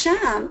for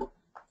sham,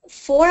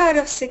 4 out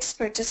of 6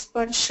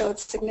 participants showed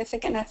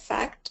significant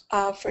effect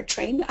for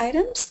trained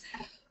items,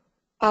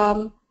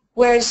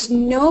 whereas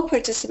no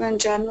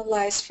participant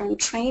generalized from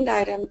trained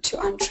item to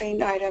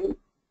untrained item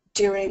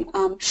during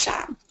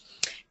sham.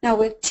 Now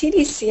with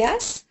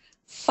tDCS,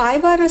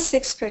 5 out of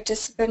 6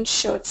 participants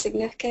showed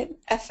significant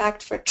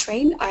effect for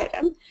trained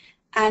item,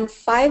 and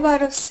 5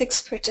 out of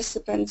 6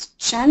 participants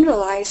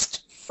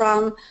generalized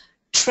from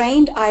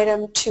trained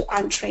item to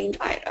untrained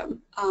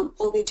item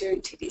only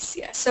during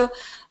tDCS. So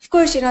of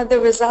course, the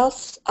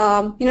results,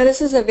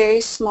 this is a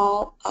very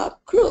small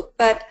group,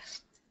 but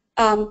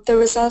the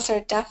results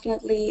are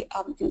definitely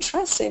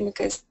interesting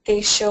because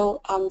they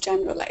show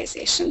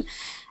generalization.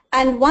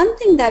 And one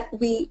thing that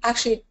we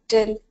actually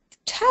didn't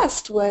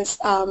test was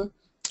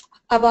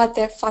about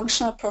their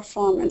functional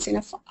performance,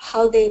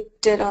 how they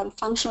did on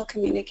functional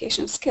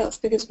communication skills,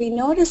 because we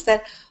noticed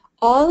that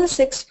all the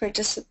 6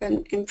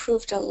 participants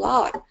improved a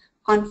lot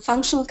on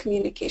functional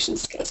communication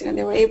skills.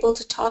 They were able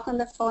to talk on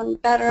the phone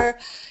better,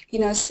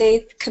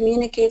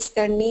 communicates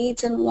their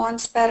needs and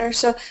wants better.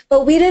 So,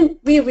 but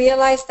we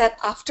realized that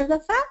after the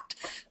fact,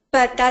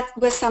 but that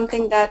was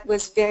something that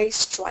was very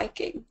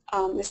striking,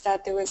 is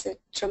that there was a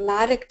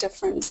dramatic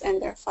difference in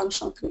their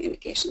functional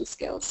communication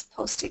skills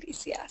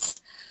post-tDCS.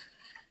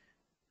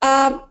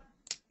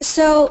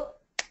 So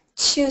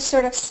to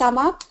sort of sum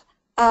up,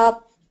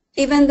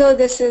 even though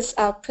this is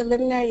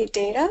preliminary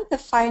data, the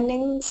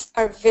findings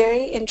are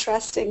very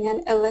interesting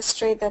and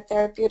illustrate the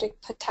therapeutic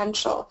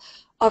potential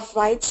of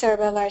right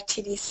cerebellar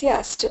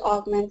tDCS to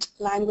augment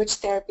language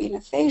therapy in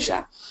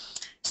aphasia.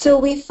 So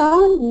we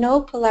found no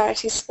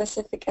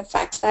polarity-specific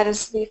effects. That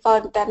is, we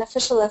found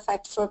beneficial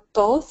effects for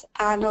both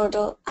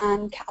anodal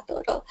and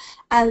cathodal.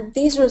 And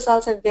these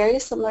results are very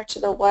similar to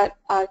the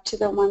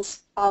ones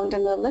found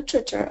in the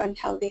literature on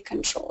healthy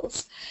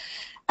controls.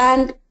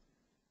 And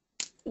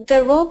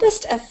the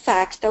robust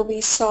effect that we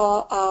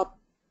saw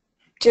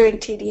during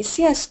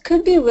tDCS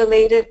could be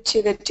related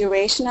to the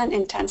duration and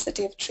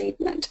intensity of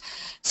treatment.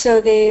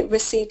 So they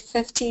received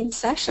 15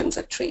 sessions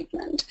of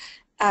treatment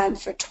and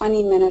for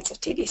 20 minutes of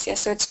tDCS.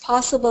 So it's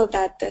possible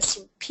that this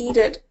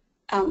repeated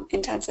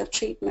intensive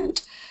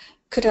treatment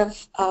could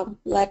have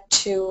led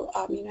to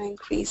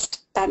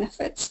increased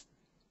benefits.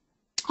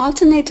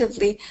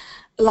 Alternatively,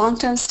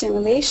 long-term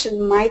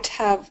stimulation might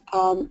have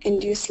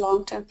induced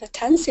long-term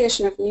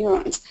potentiation of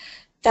neurons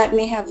that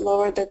may have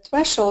lowered the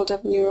threshold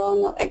of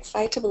neuronal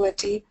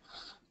excitability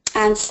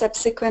and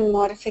subsequent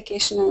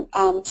modification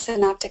of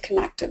synaptic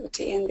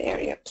connectivity in the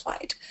area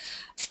applied.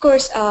 Of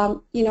course,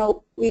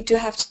 we do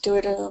have to do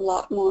it in a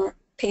lot more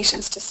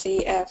patients to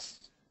see if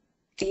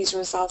these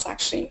results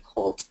actually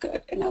hold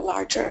good in a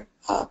larger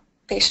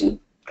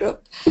patient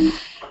group.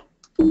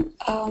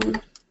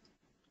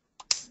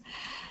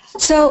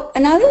 So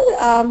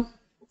another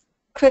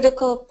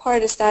critical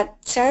part is that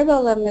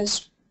cerebellum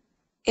is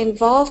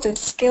involved in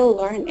skill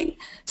learning.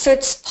 So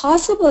it's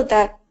possible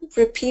that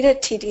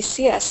repeated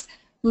tDCS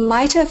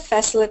might have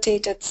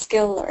facilitated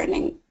skill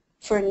learning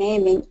for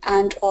naming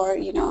and or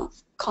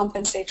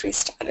compensatory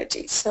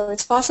strategies. So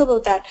it's possible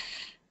that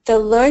the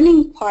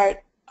learning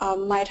part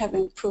might have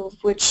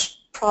improved, which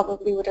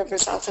probably would have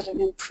resulted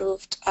in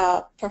improved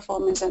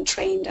performance on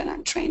trained and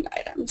untrained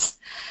items.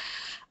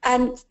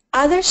 And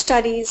other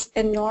studies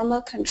in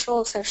normal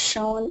controls have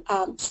shown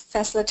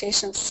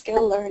facilitation of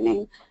skill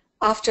learning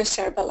after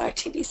cerebellar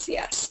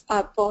tDCS,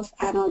 both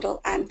anodal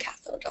and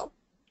cathodal.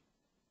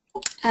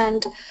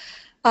 And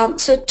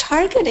so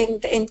targeting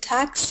the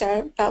intact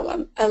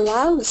cerebellum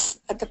allows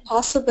the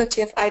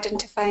possibility of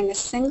identifying a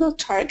single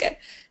target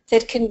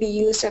that can be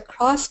used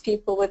across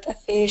people with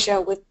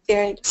aphasia with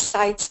varying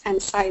sites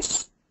and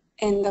size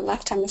in the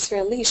left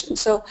hemisphere lesion.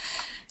 So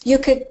you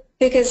could,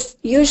 because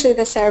usually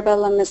the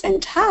cerebellum is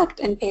intact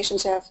in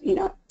patients who have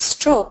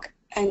stroke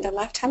in the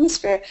left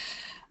hemisphere,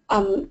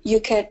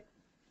 you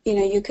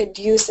could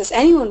use this.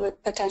 Anyone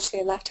with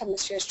potentially a left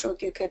hemisphere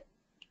stroke, you could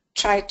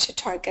try to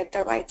target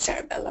the right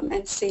cerebellum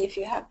and see if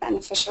you have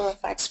beneficial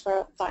effects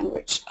for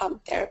language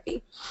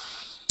therapy.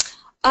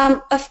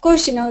 Of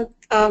course,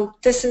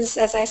 this is,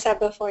 as I said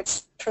before,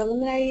 it's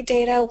preliminary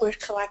data. We're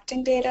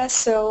collecting data.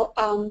 So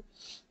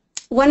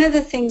one of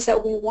the things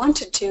that we want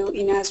to do,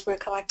 as we're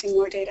collecting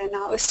more data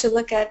now, is to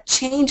look at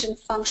change in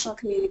functional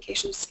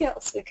communication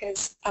skills,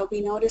 because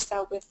we noticed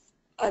that with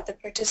the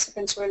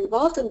participants who were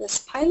involved in this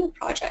pilot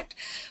project,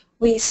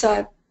 we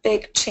saw a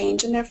big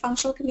change in their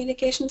functional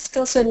communication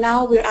skills. So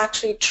now we're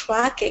actually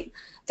tracking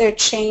their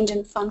change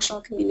in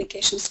functional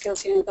communication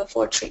skills,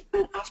 before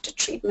treatment, after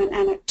treatment,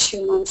 and at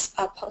 2 months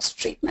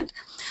post-treatment.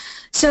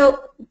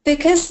 So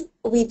because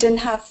we didn't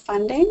have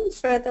funding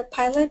for the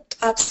pilot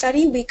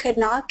study, we could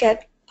not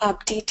get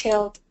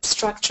detailed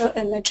structural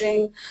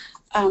imaging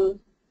and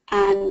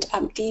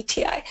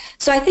DTI.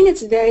 So I think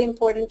it's very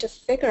important to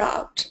figure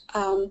out,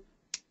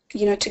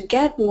 to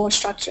get more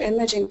structural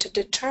imaging to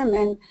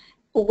determine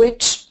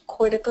which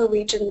cortical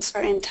regions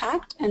are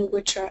intact and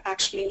which are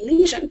actually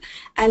lesion.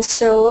 And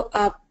so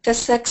the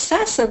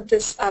success of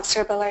this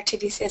cerebellar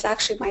tDCS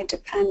actually might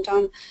depend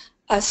on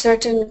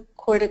certain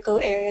cortical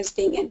areas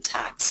being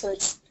intact. So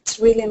it's it's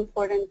really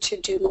important to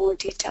do more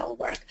detailed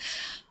work.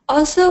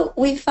 Also,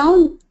 we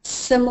found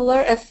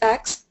similar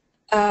effects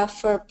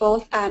for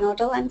both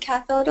anodal and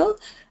cathodal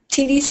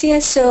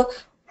tDCS, so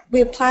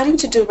we're planning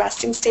to do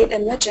resting state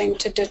imaging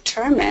to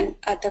determine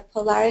the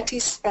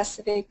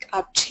polarity-specific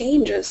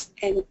changes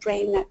in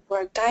brain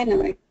network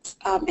dynamics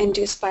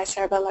induced by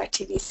cerebellar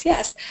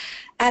tDCS.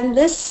 And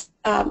this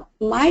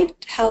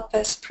might help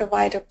us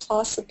provide a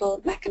plausible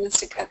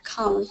mechanistic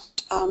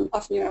account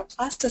of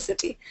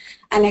neuroplasticity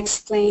and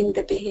explain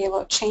the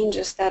behavioral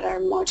changes that are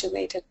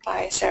modulated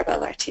by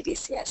cerebellar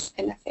tDCS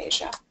in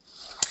aphasia.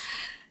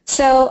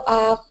 So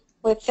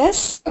with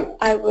this,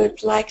 I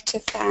would like to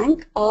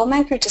thank all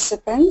my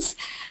participants,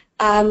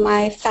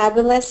 my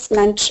fabulous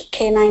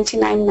K99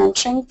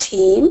 mentoring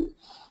team,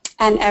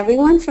 and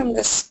everyone from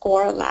the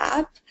SCORE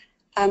lab,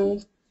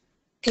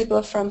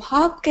 people from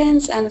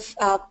Hopkins and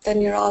the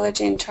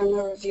Neurology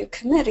Internal Review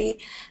Committee,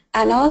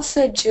 and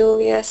also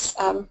Julius,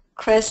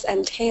 Chris,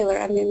 and Taylor.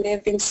 I mean,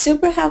 they've been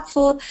super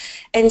helpful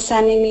in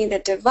sending me the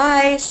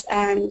device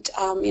and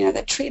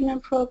the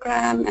treatment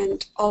program,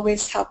 and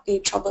always help me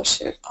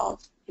troubleshoot all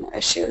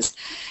issues.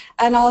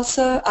 And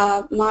also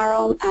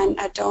Marom and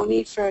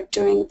Adoni for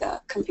doing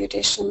the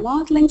computational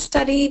modeling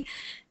study,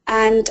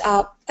 and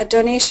a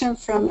donation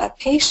from a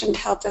patient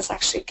helped us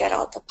actually get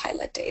all the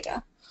pilot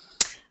data.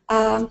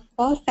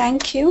 Well,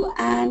 thank you,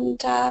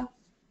 and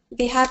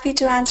be happy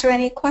to answer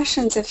any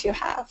questions if you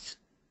have.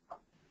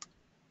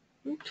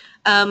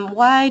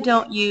 Why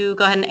don't you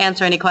go ahead and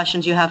answer any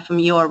questions you have from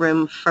your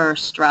room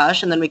first,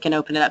 Raj, and then we can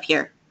open it up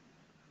here.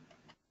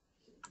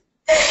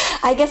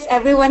 I guess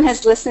everyone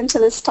has listened to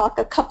this talk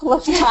a couple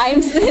of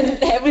times,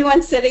 and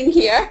everyone's sitting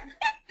here.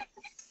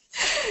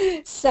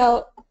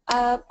 So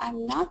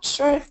I'm not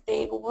sure if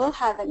they will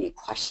have any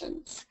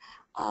questions.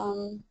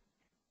 No.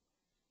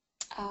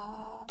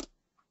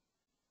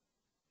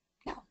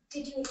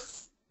 Did you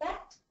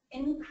expect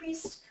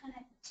increased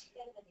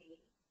connectivity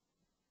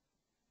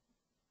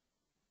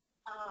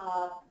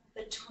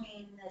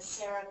between the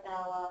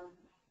cerebellum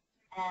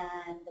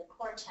and the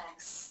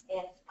cortex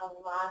if a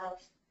lot of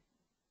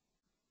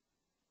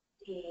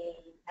the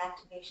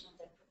activation of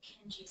the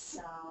Purkinje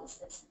cells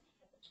is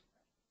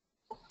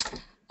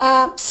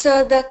inhibitory?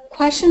 So the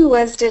question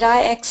was, did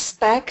I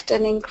expect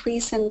an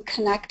increase in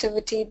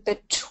connectivity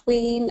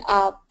between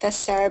the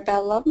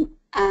cerebellum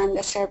and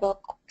the cerebellar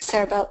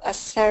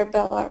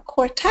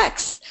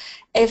cortex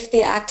if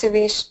the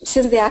activation,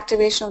 since the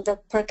activation of the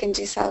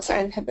Purkinje cells are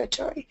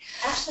inhibitory?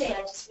 Actually, I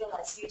just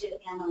realized you did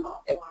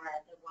animal for the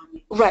one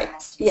you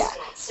right, yeah.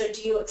 State. So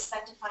do you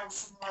expect to find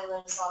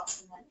similar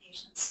results in the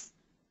patients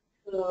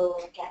who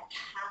get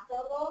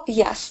cathodal?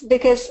 Yes,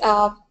 because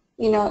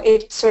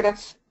it sort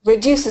of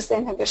reduces the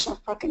inhibition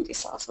of Purkinje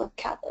cells with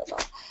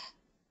cathodal.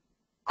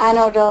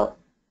 Anodal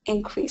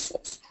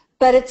increases.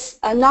 But it's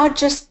not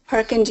just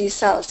Purkinje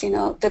cells,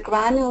 the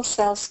granule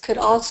cells could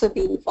also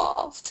be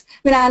involved.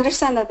 I mean, I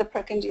understand that the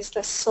Purkinje is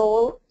the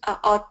sole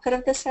output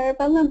of the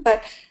cerebellum,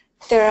 but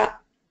there are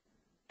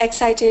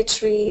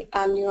excitatory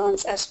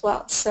neurons as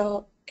well.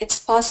 So it's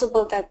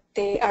possible that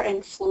they are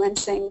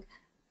influencing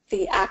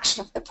the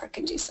action of the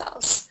Purkinje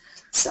cells.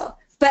 So,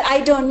 but I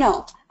don't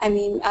know. I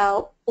mean,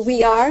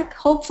 we are,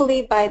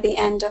 hopefully by the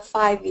end of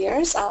 5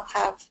 years, I'll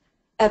have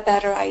a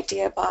better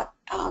idea about,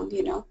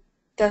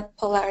 the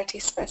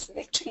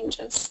polarity-specific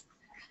changes.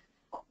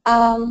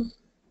 I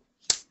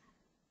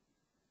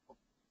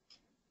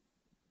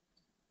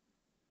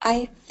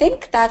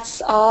think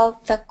that's all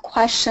the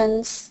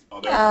questions.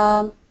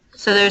 So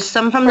there's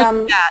some from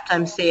the chat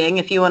I'm seeing,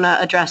 if you want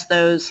to address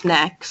those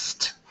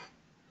next.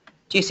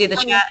 Do you see the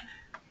chat?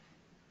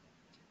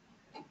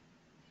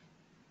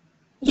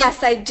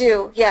 Yes, I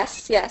do.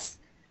 Yes, yes.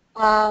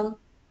 Well,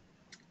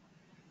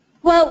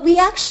 we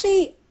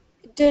actually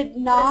did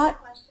not,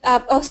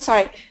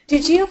 sorry.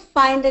 Did you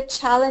find it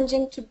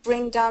challenging to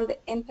bring down the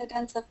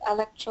impedance of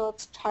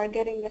electrodes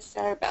targeting the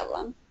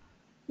cerebellum?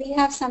 We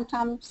have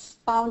sometimes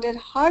found it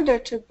harder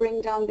to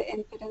bring down the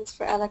impedance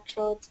for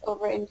electrodes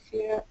over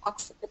inferior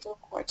occipital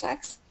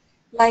cortex,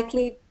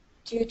 likely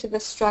due to the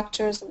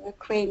structures of the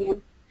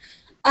cranium.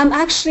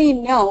 Actually,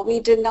 no, we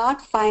did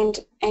not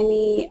find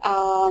any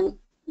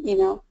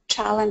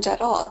challenge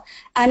at all.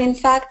 And in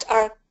fact,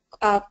 our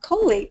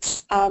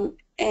colleagues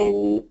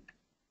in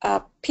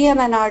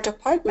PM&R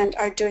department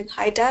are doing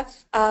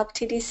high-def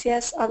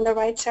tDCS on the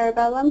right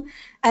cerebellum,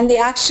 and they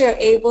actually are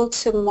able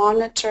to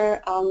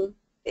monitor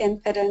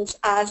impedance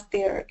as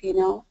they're,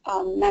 doing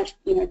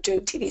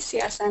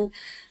tDCS. And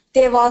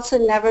they've also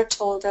never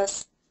told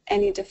us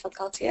any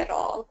difficulty at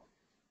all.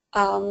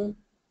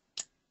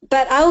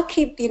 But I'll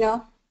keep,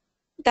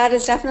 that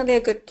is definitely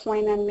a good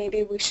point, and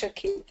maybe we should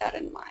keep that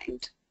in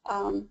mind.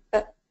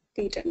 But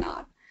we did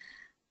not.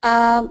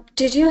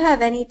 Did you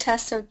have any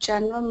tests of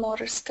general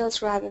motor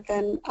skills rather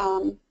than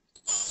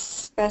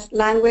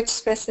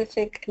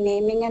language-specific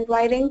naming and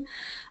writing?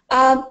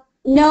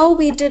 No,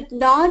 we did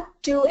not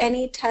do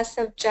any tests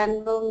of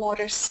general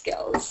motor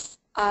skills,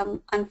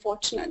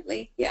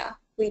 unfortunately. Yeah,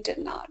 we did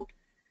not.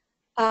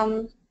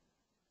 But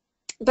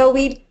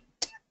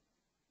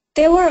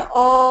they were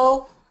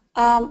all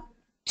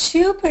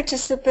 2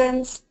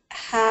 participants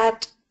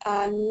had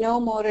no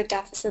motor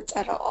deficits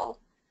at all,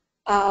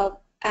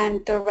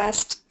 and the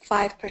rest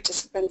 5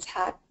 participants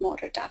had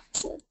motor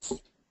deficits.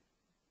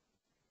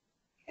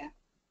 Yeah.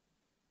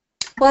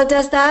 Well,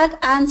 does that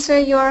answer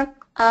your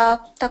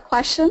the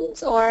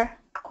questions, or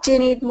do you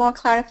need more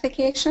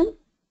clarification?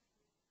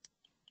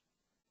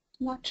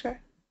 I'm not sure.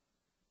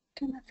 I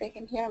don't know if they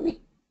can hear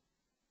me.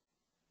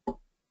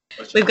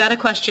 We've got a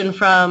question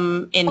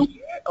from in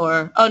here,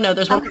 or, oh no,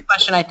 there's one more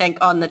question I think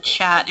on the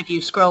chat. If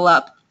you scroll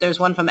up, there's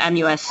one from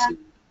MUS.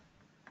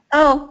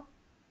 Oh.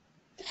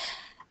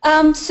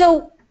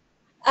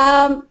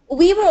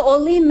 We were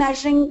only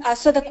measuring,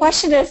 so the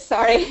question is,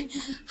 sorry,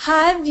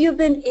 have you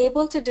been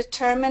able to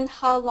determine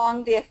how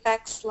long the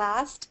effects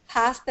last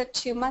past the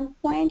 2-month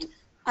point?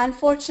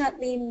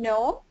 Unfortunately,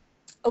 no.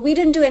 We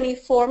didn't do any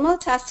formal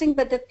testing,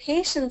 but the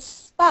patient's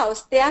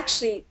spouse, they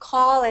actually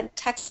call and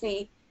text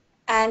me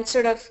and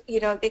sort of,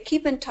 they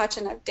keep in touch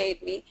and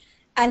update me.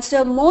 And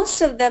so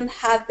most of them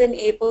have been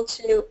able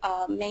to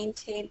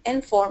maintain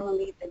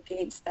informally the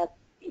gains that,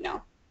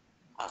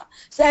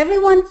 so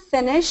everyone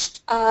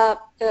finished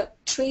the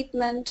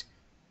treatment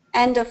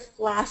end of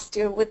last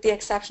year with the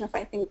exception of,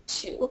 I think,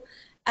 2.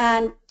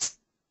 And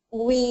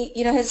we,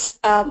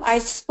 I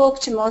spoke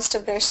to most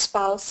of their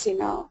spouse,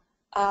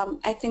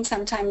 I think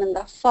sometime in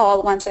the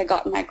fall once I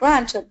got my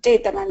grant to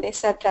update them, and they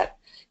said that,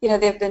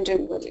 they've been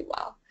doing really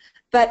well.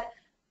 But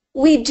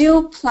we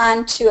do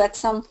plan to, at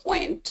some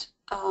point,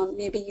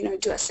 maybe,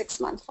 do a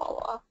 6-month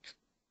follow-up.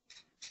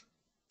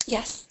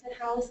 Yes? And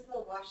how is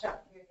the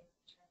washout period?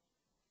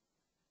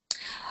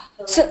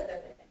 So,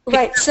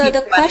 right, so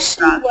the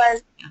question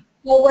was,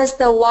 what was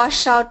the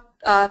washout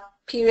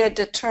period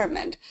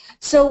determined?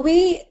 So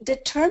we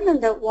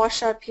determined the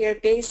washout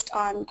period based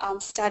on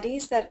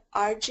studies that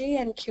RG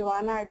and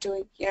Kiwana are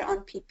doing here on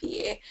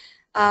PPA.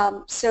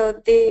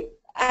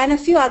 And a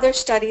few other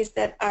studies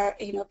that are,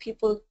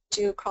 people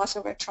do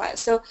crossover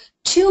trials. So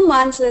 2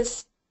 months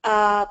is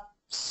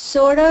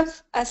sort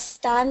of a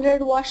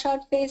standard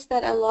washout phase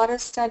that a lot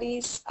of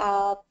studies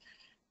are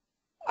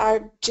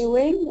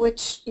doing,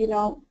 which,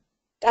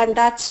 and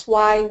that's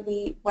why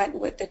we went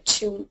with the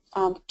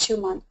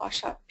 2-month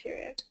washout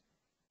period.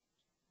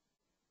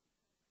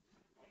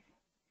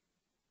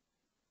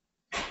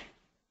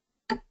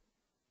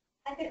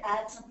 I could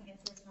add something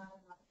if there's not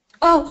enough.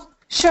 Oh,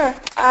 sure.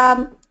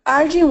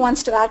 RG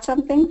wants to add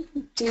something.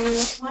 Do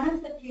you? One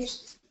of the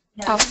patients.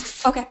 No. Oh,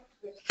 okay.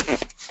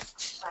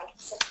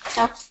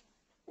 Oh.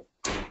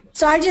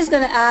 So RG is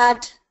going to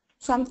add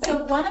something.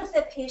 So one of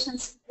the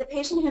patients, the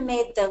patient who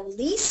made the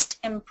least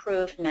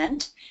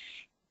improvement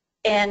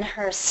in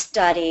her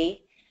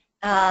study,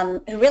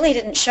 who really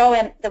didn't show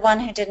him, the one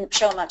who didn't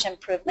show much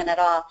improvement at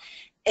all,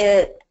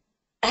 it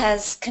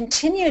has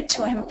continued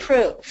to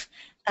improve.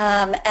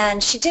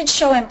 And she did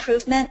show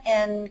improvement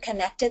in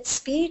connected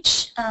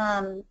speech,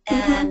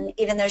 and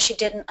even though she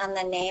didn't on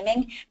the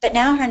naming, but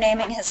now her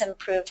naming has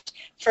improved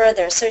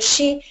further. So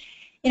she,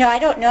 I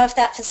don't know if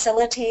that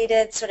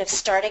facilitated sort of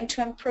starting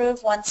to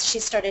improve once she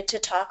started to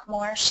talk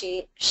more.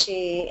 She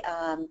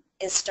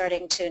is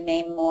starting to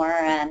name more,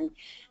 and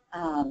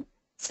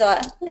so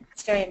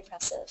it's very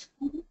impressive.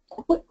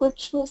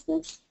 Which was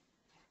this?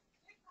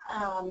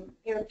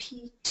 Your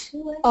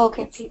P2. Oh,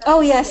 okay. Oh,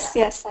 yes,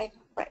 yeah. Yes.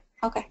 Right.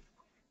 Okay.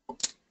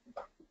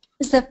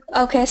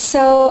 Okay,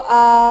 so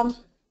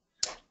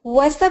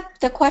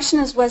the question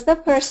is, was the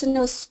person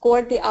who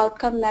scored the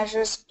outcome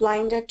measures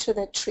blinded to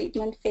the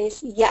treatment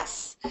phase?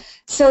 Yes.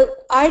 So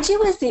RG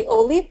was the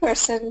only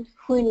person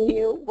who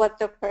knew what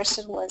the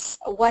person was,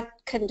 what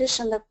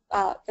condition the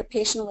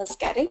patient was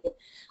getting.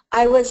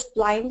 I was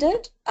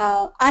blinded,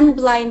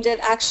 unblinded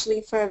actually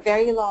for a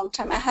very long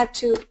time. I had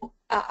to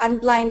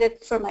unblind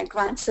it for my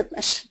grant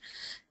submission.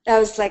 That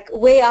was like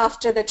way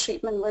after the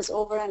treatment was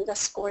over and the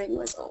scoring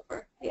was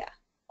over. Yeah.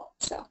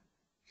 So.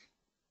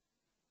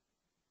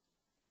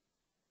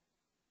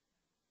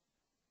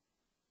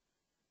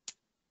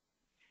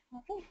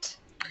 All right.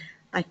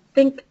 I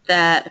think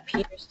that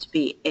appears to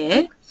be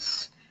it.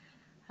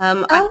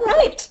 All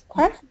right.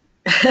 Perfect.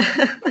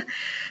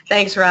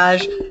 Thanks,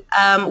 Raj.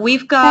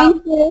 We've got,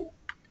 Thank you.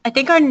 I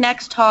think our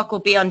next talk will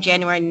be on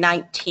January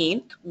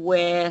 19th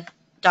with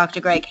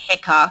Dr. Greg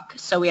Hickok,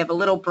 so we have a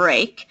little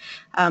break,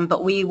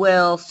 but we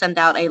will send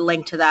out a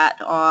link to that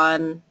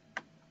on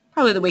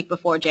probably the week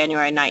before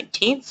January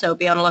 19th, so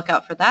be on the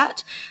lookout for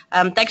that.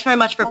 Thanks very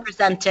much for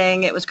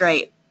presenting. It was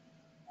great.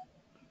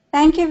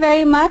 Thank you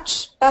very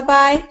much.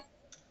 Bye-bye.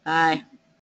 Bye.